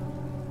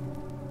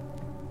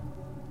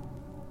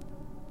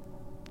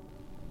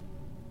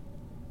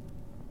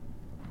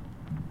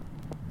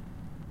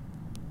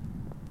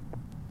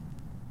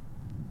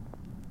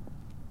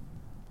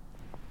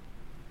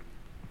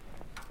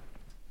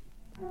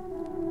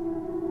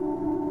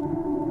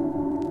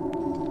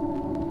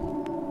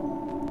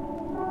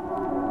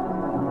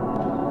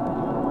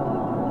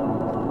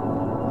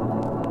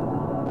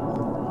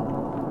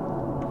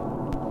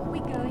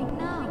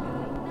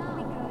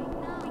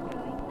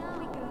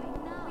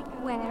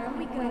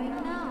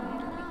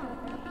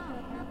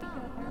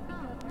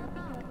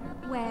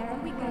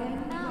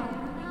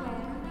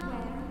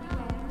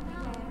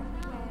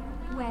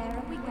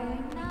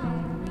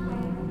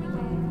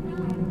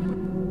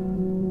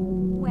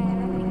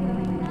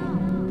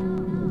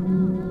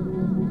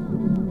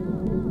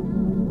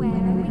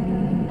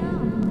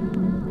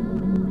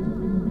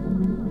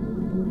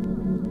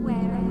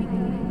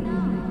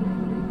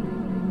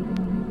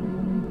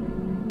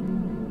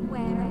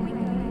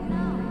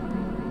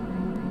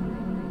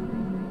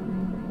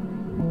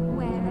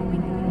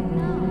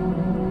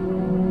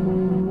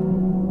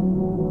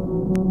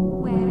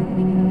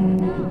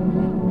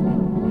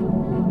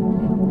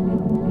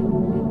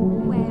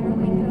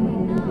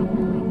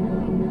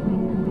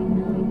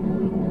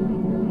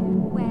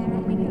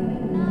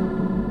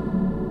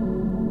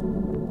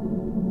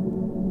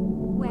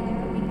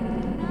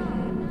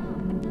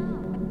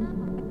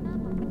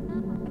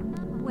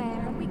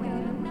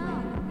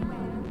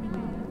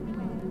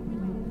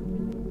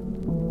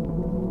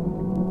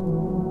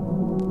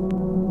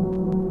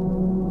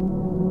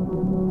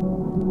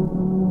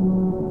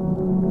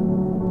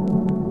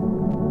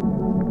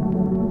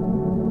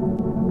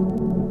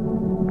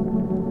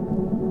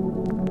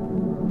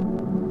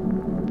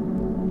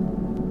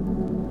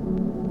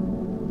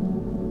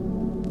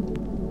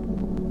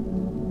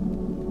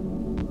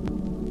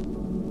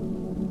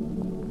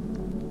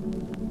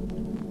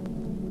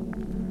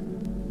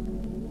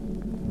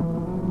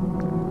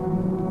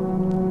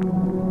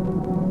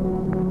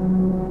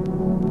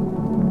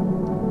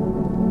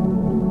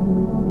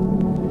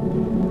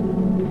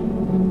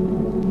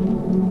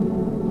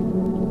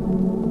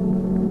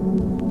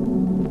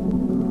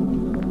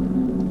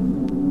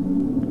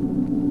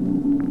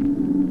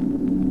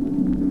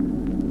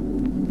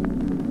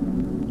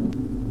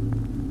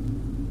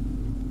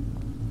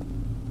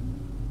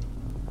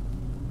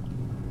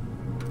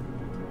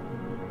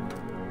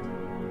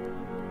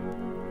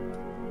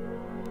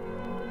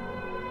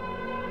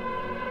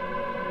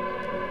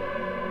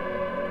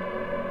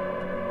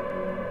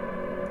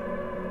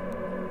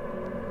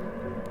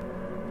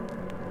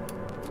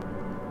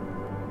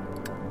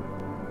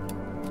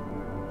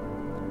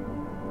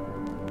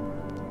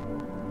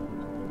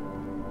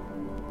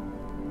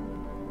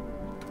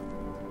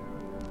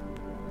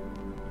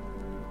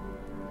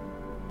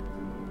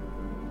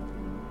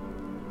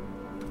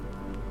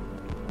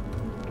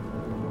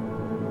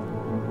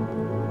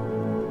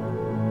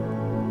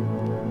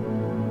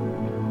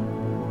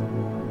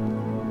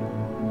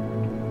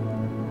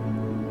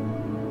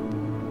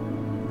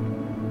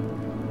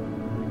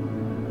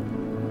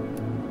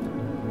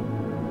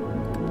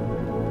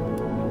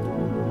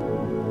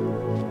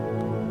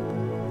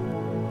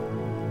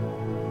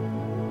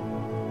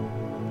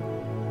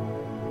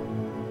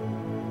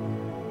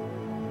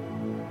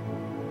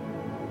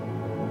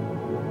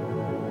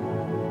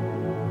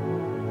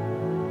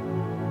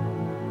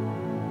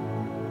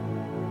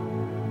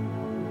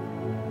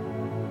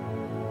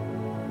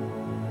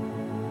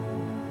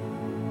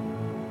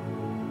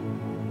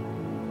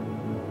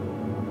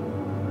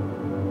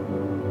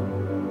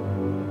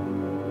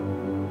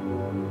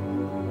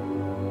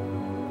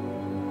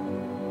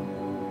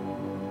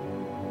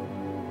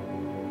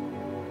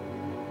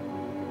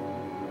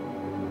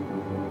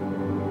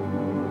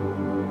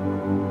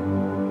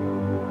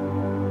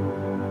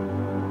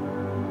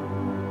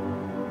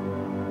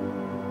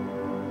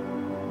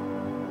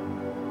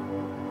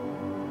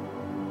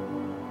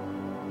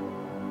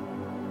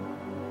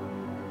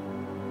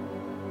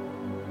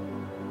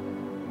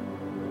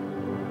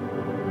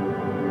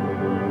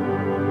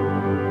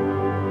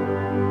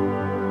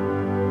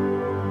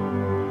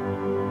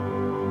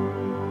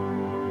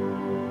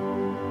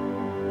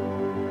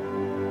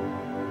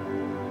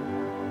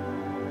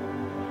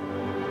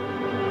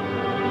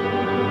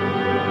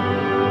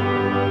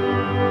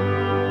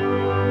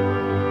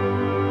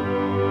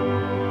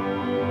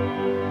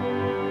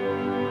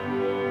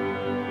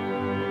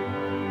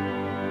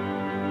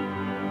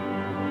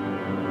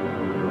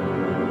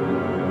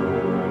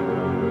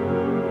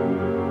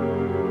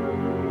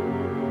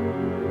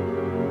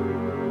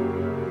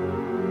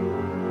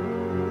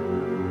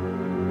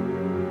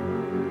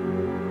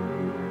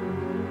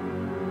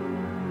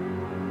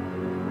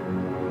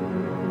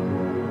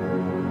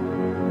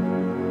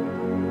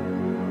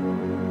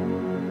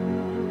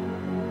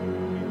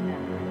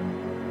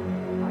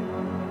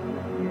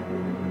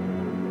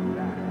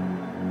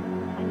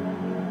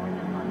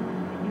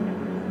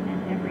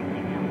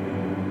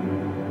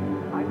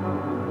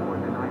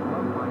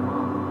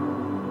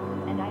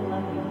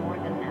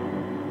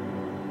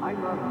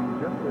 love you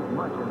just as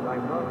much as I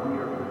love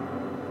the earth.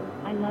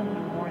 I love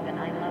you more than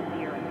I love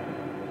the earth.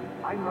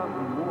 I love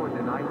you more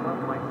than I love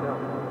myself.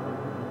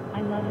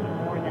 I love you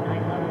more than I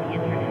love the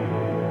internet.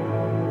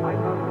 I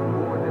love you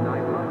more than I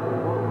love the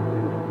world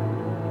too.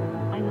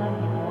 I love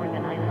you more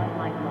than I love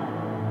my blood.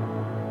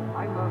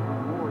 I love you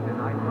more than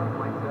I love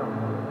myself.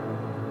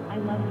 I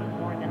love you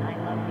more than I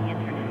love the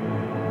internet.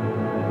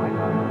 I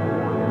love you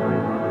more than I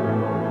love the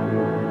world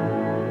too.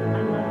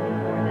 I love you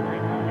more than I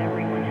love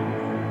everyone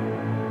else.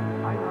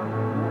 I love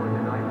you more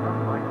than I love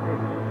my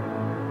fish.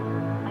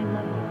 I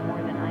love you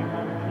more than I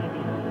love TV.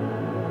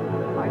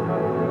 I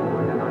love you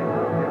more than I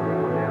love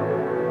everyone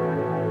else.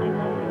 I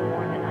love you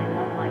more than I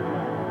love my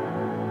blood.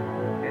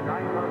 And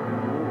I love you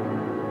more.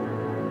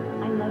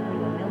 I love you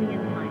a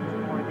million times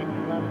more than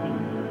you love me.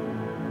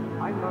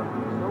 I love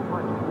you so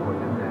much more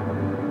than that.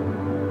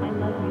 I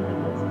love you the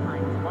most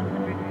times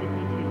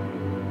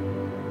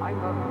 152. I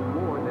love you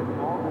more than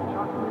all the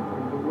chocolate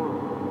in the world.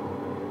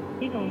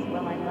 Giggles,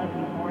 well, I love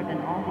you more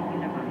than all the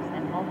universe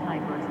and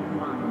multiverse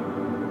combined.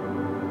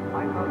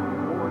 I love you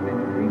more than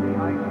creamy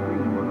ice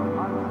cream on a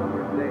hot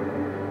summer's day.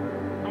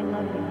 I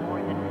love you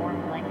more than warm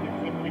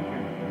blankets in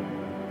winter.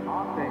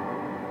 Aw, thanks.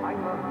 I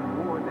love you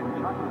more than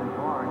chocolate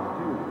bars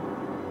too.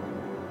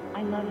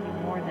 I love you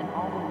more than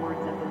all the words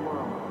of the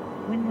world.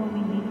 When will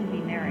we need to be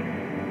married?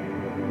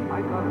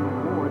 I love you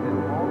more than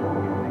all the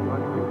music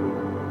on YouTube.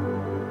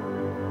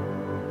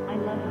 I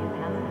love you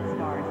past the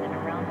stars and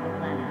around the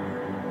planets.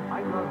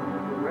 I love you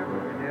forever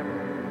and ever.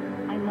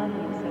 I love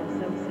you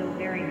so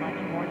very much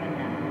more than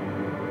that.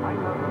 I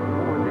love you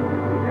more than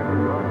you could ever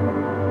love me.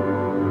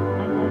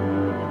 I love you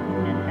to the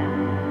moon and back.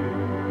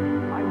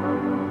 I love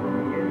you from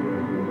the end of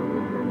the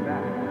universe and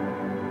back.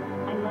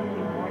 I love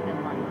you more than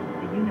life,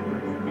 the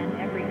universe, and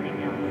everything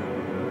else.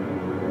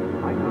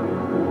 I love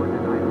you more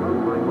than I love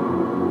my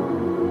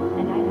mom.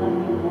 And I love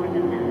you more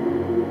than that.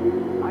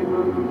 I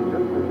love you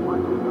just as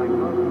much as I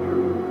love the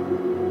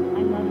earth.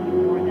 I love you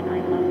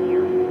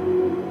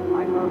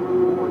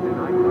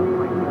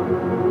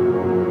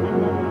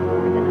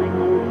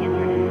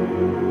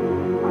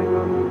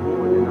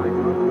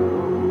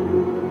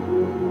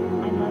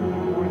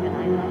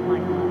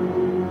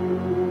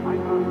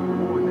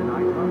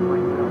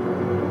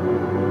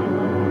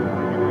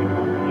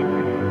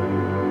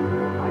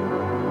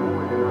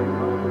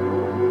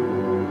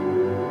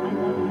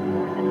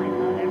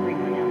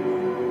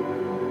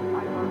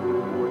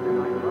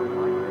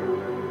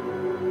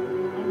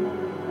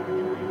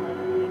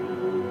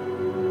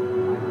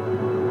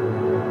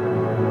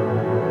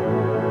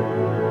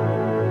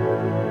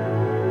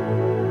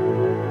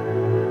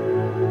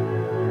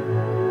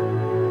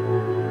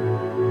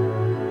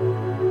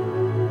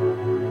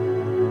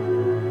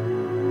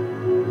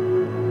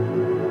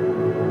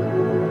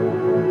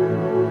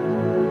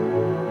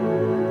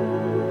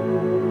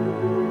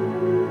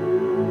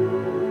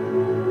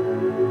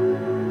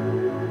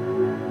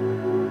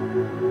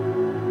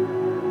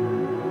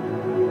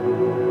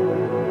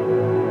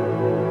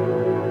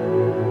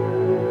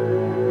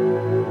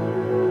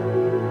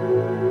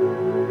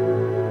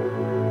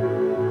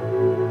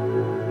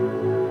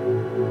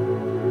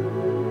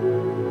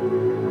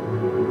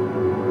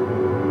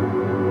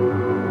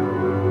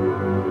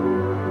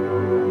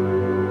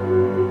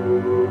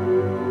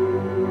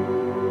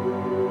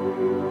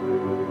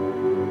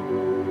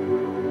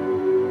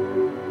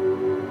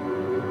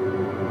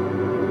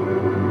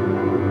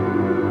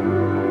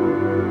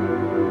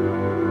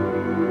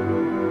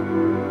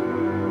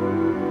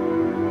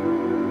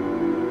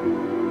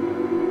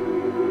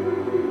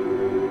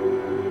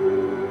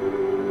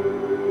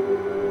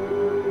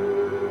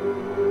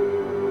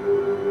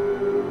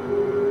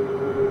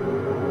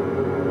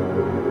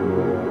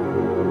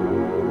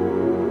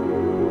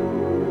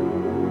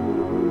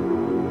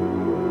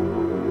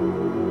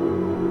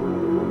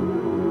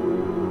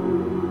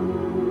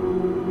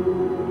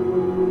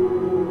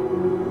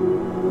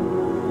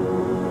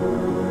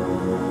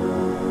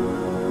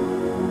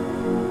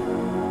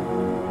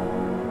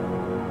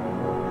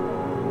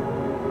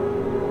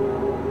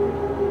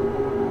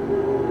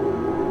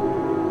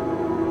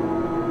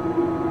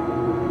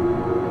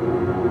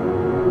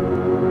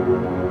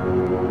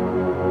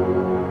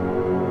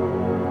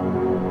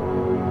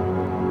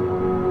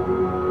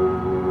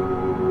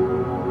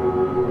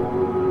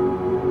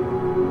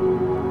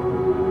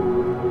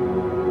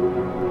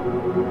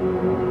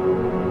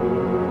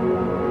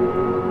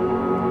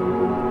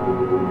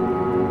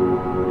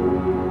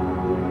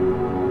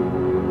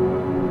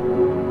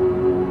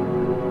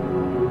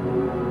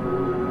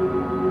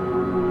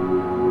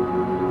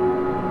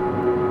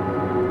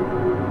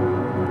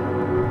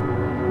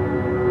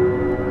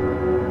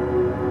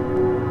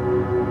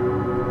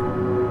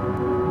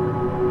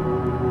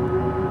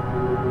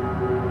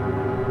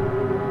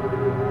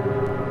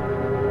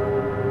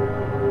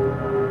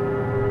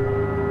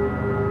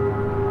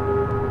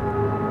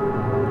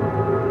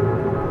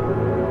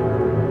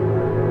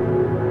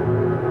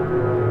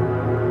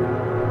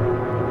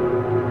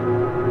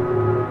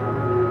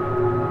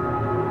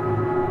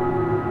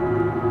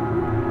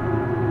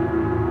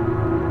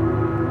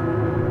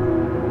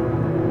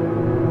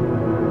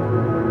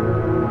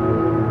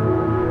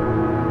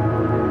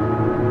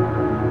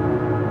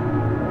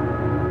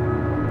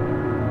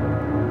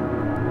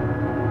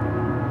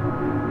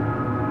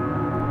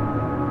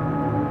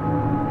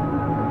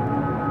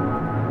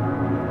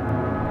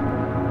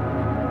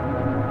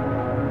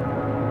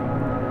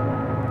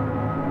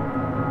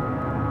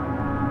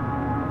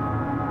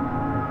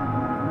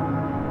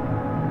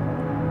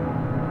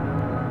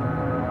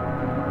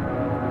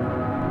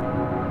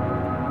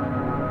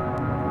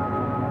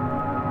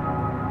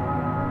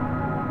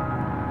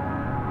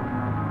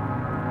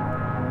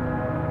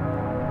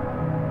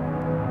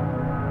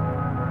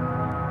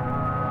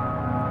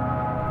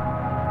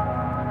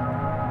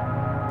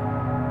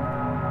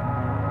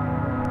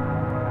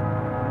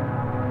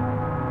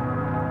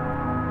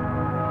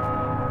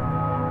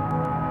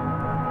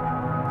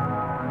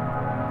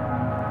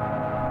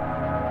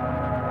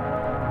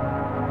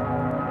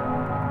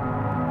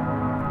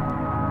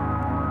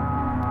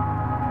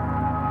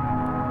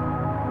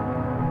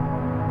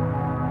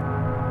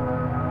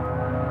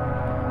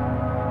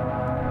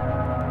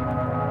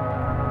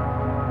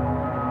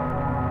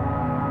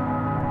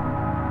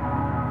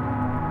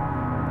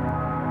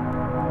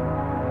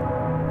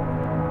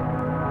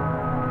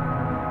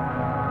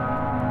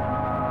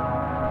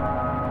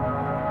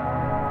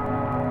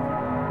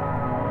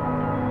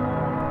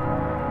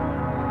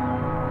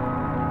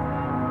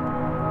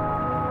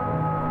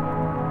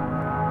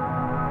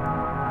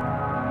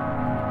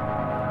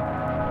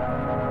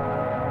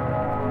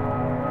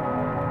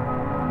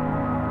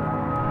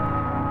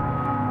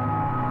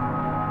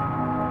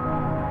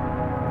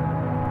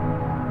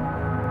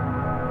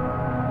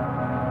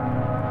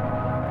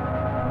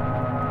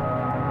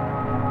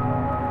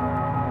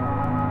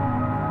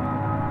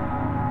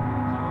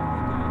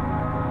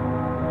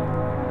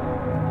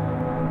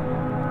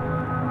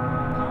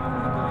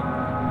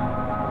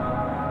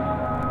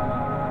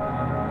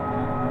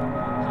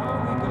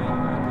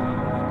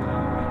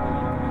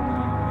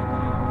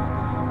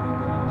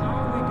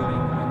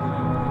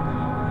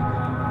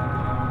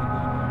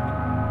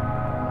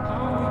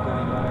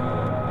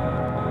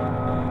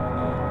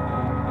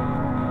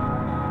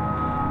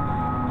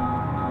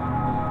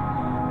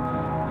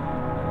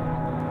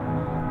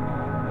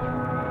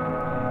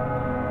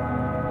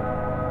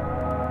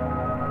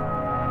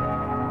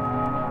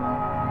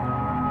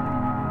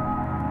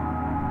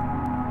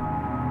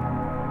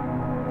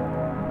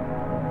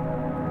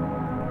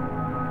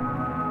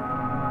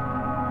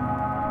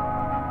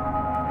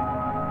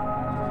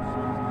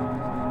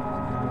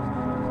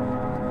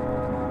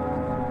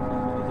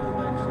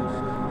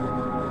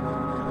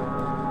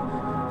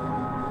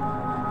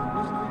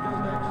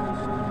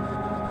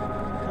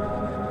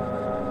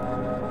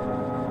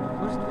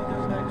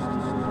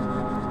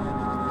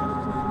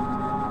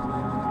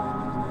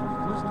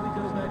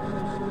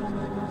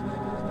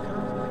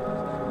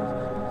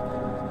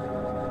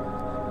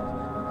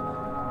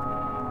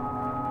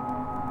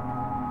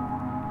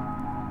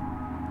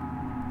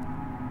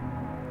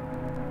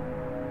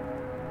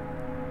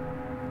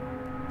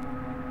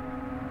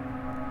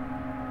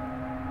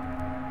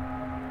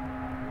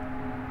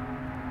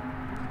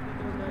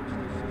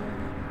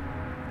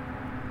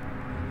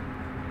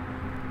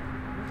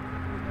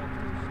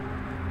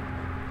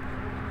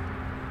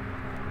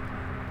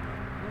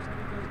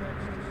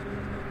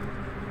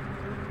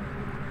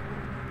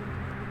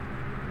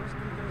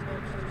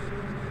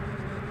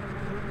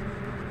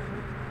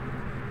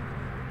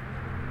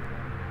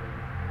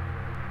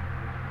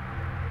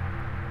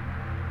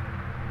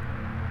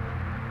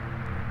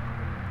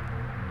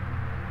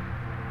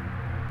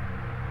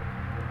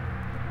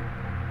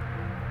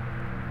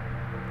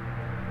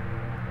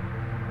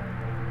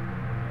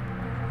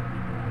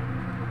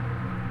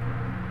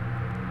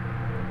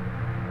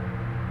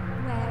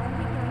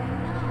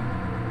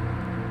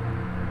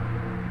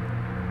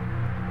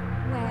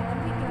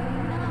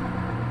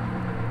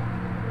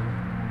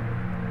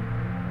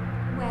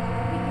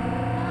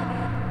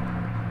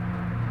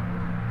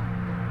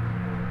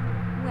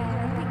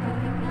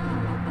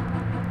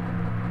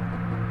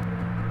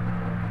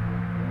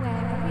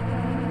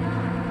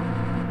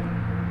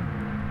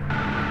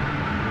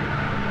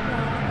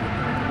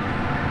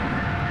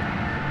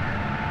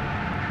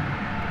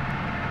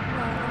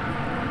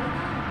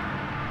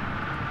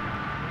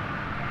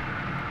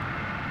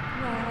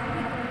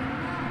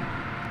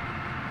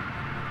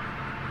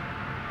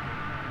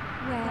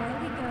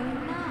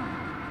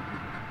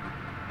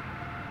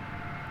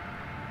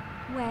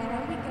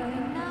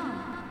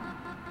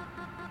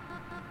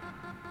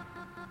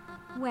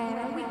Where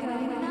are we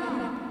going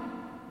now?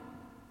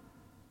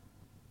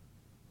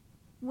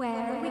 Where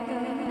are we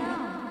going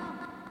now?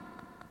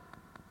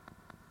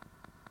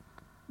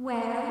 Where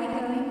are we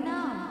going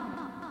now?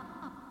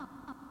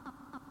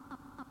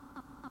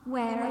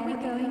 Where are we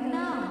going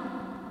now?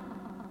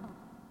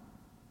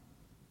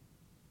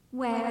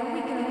 Where are we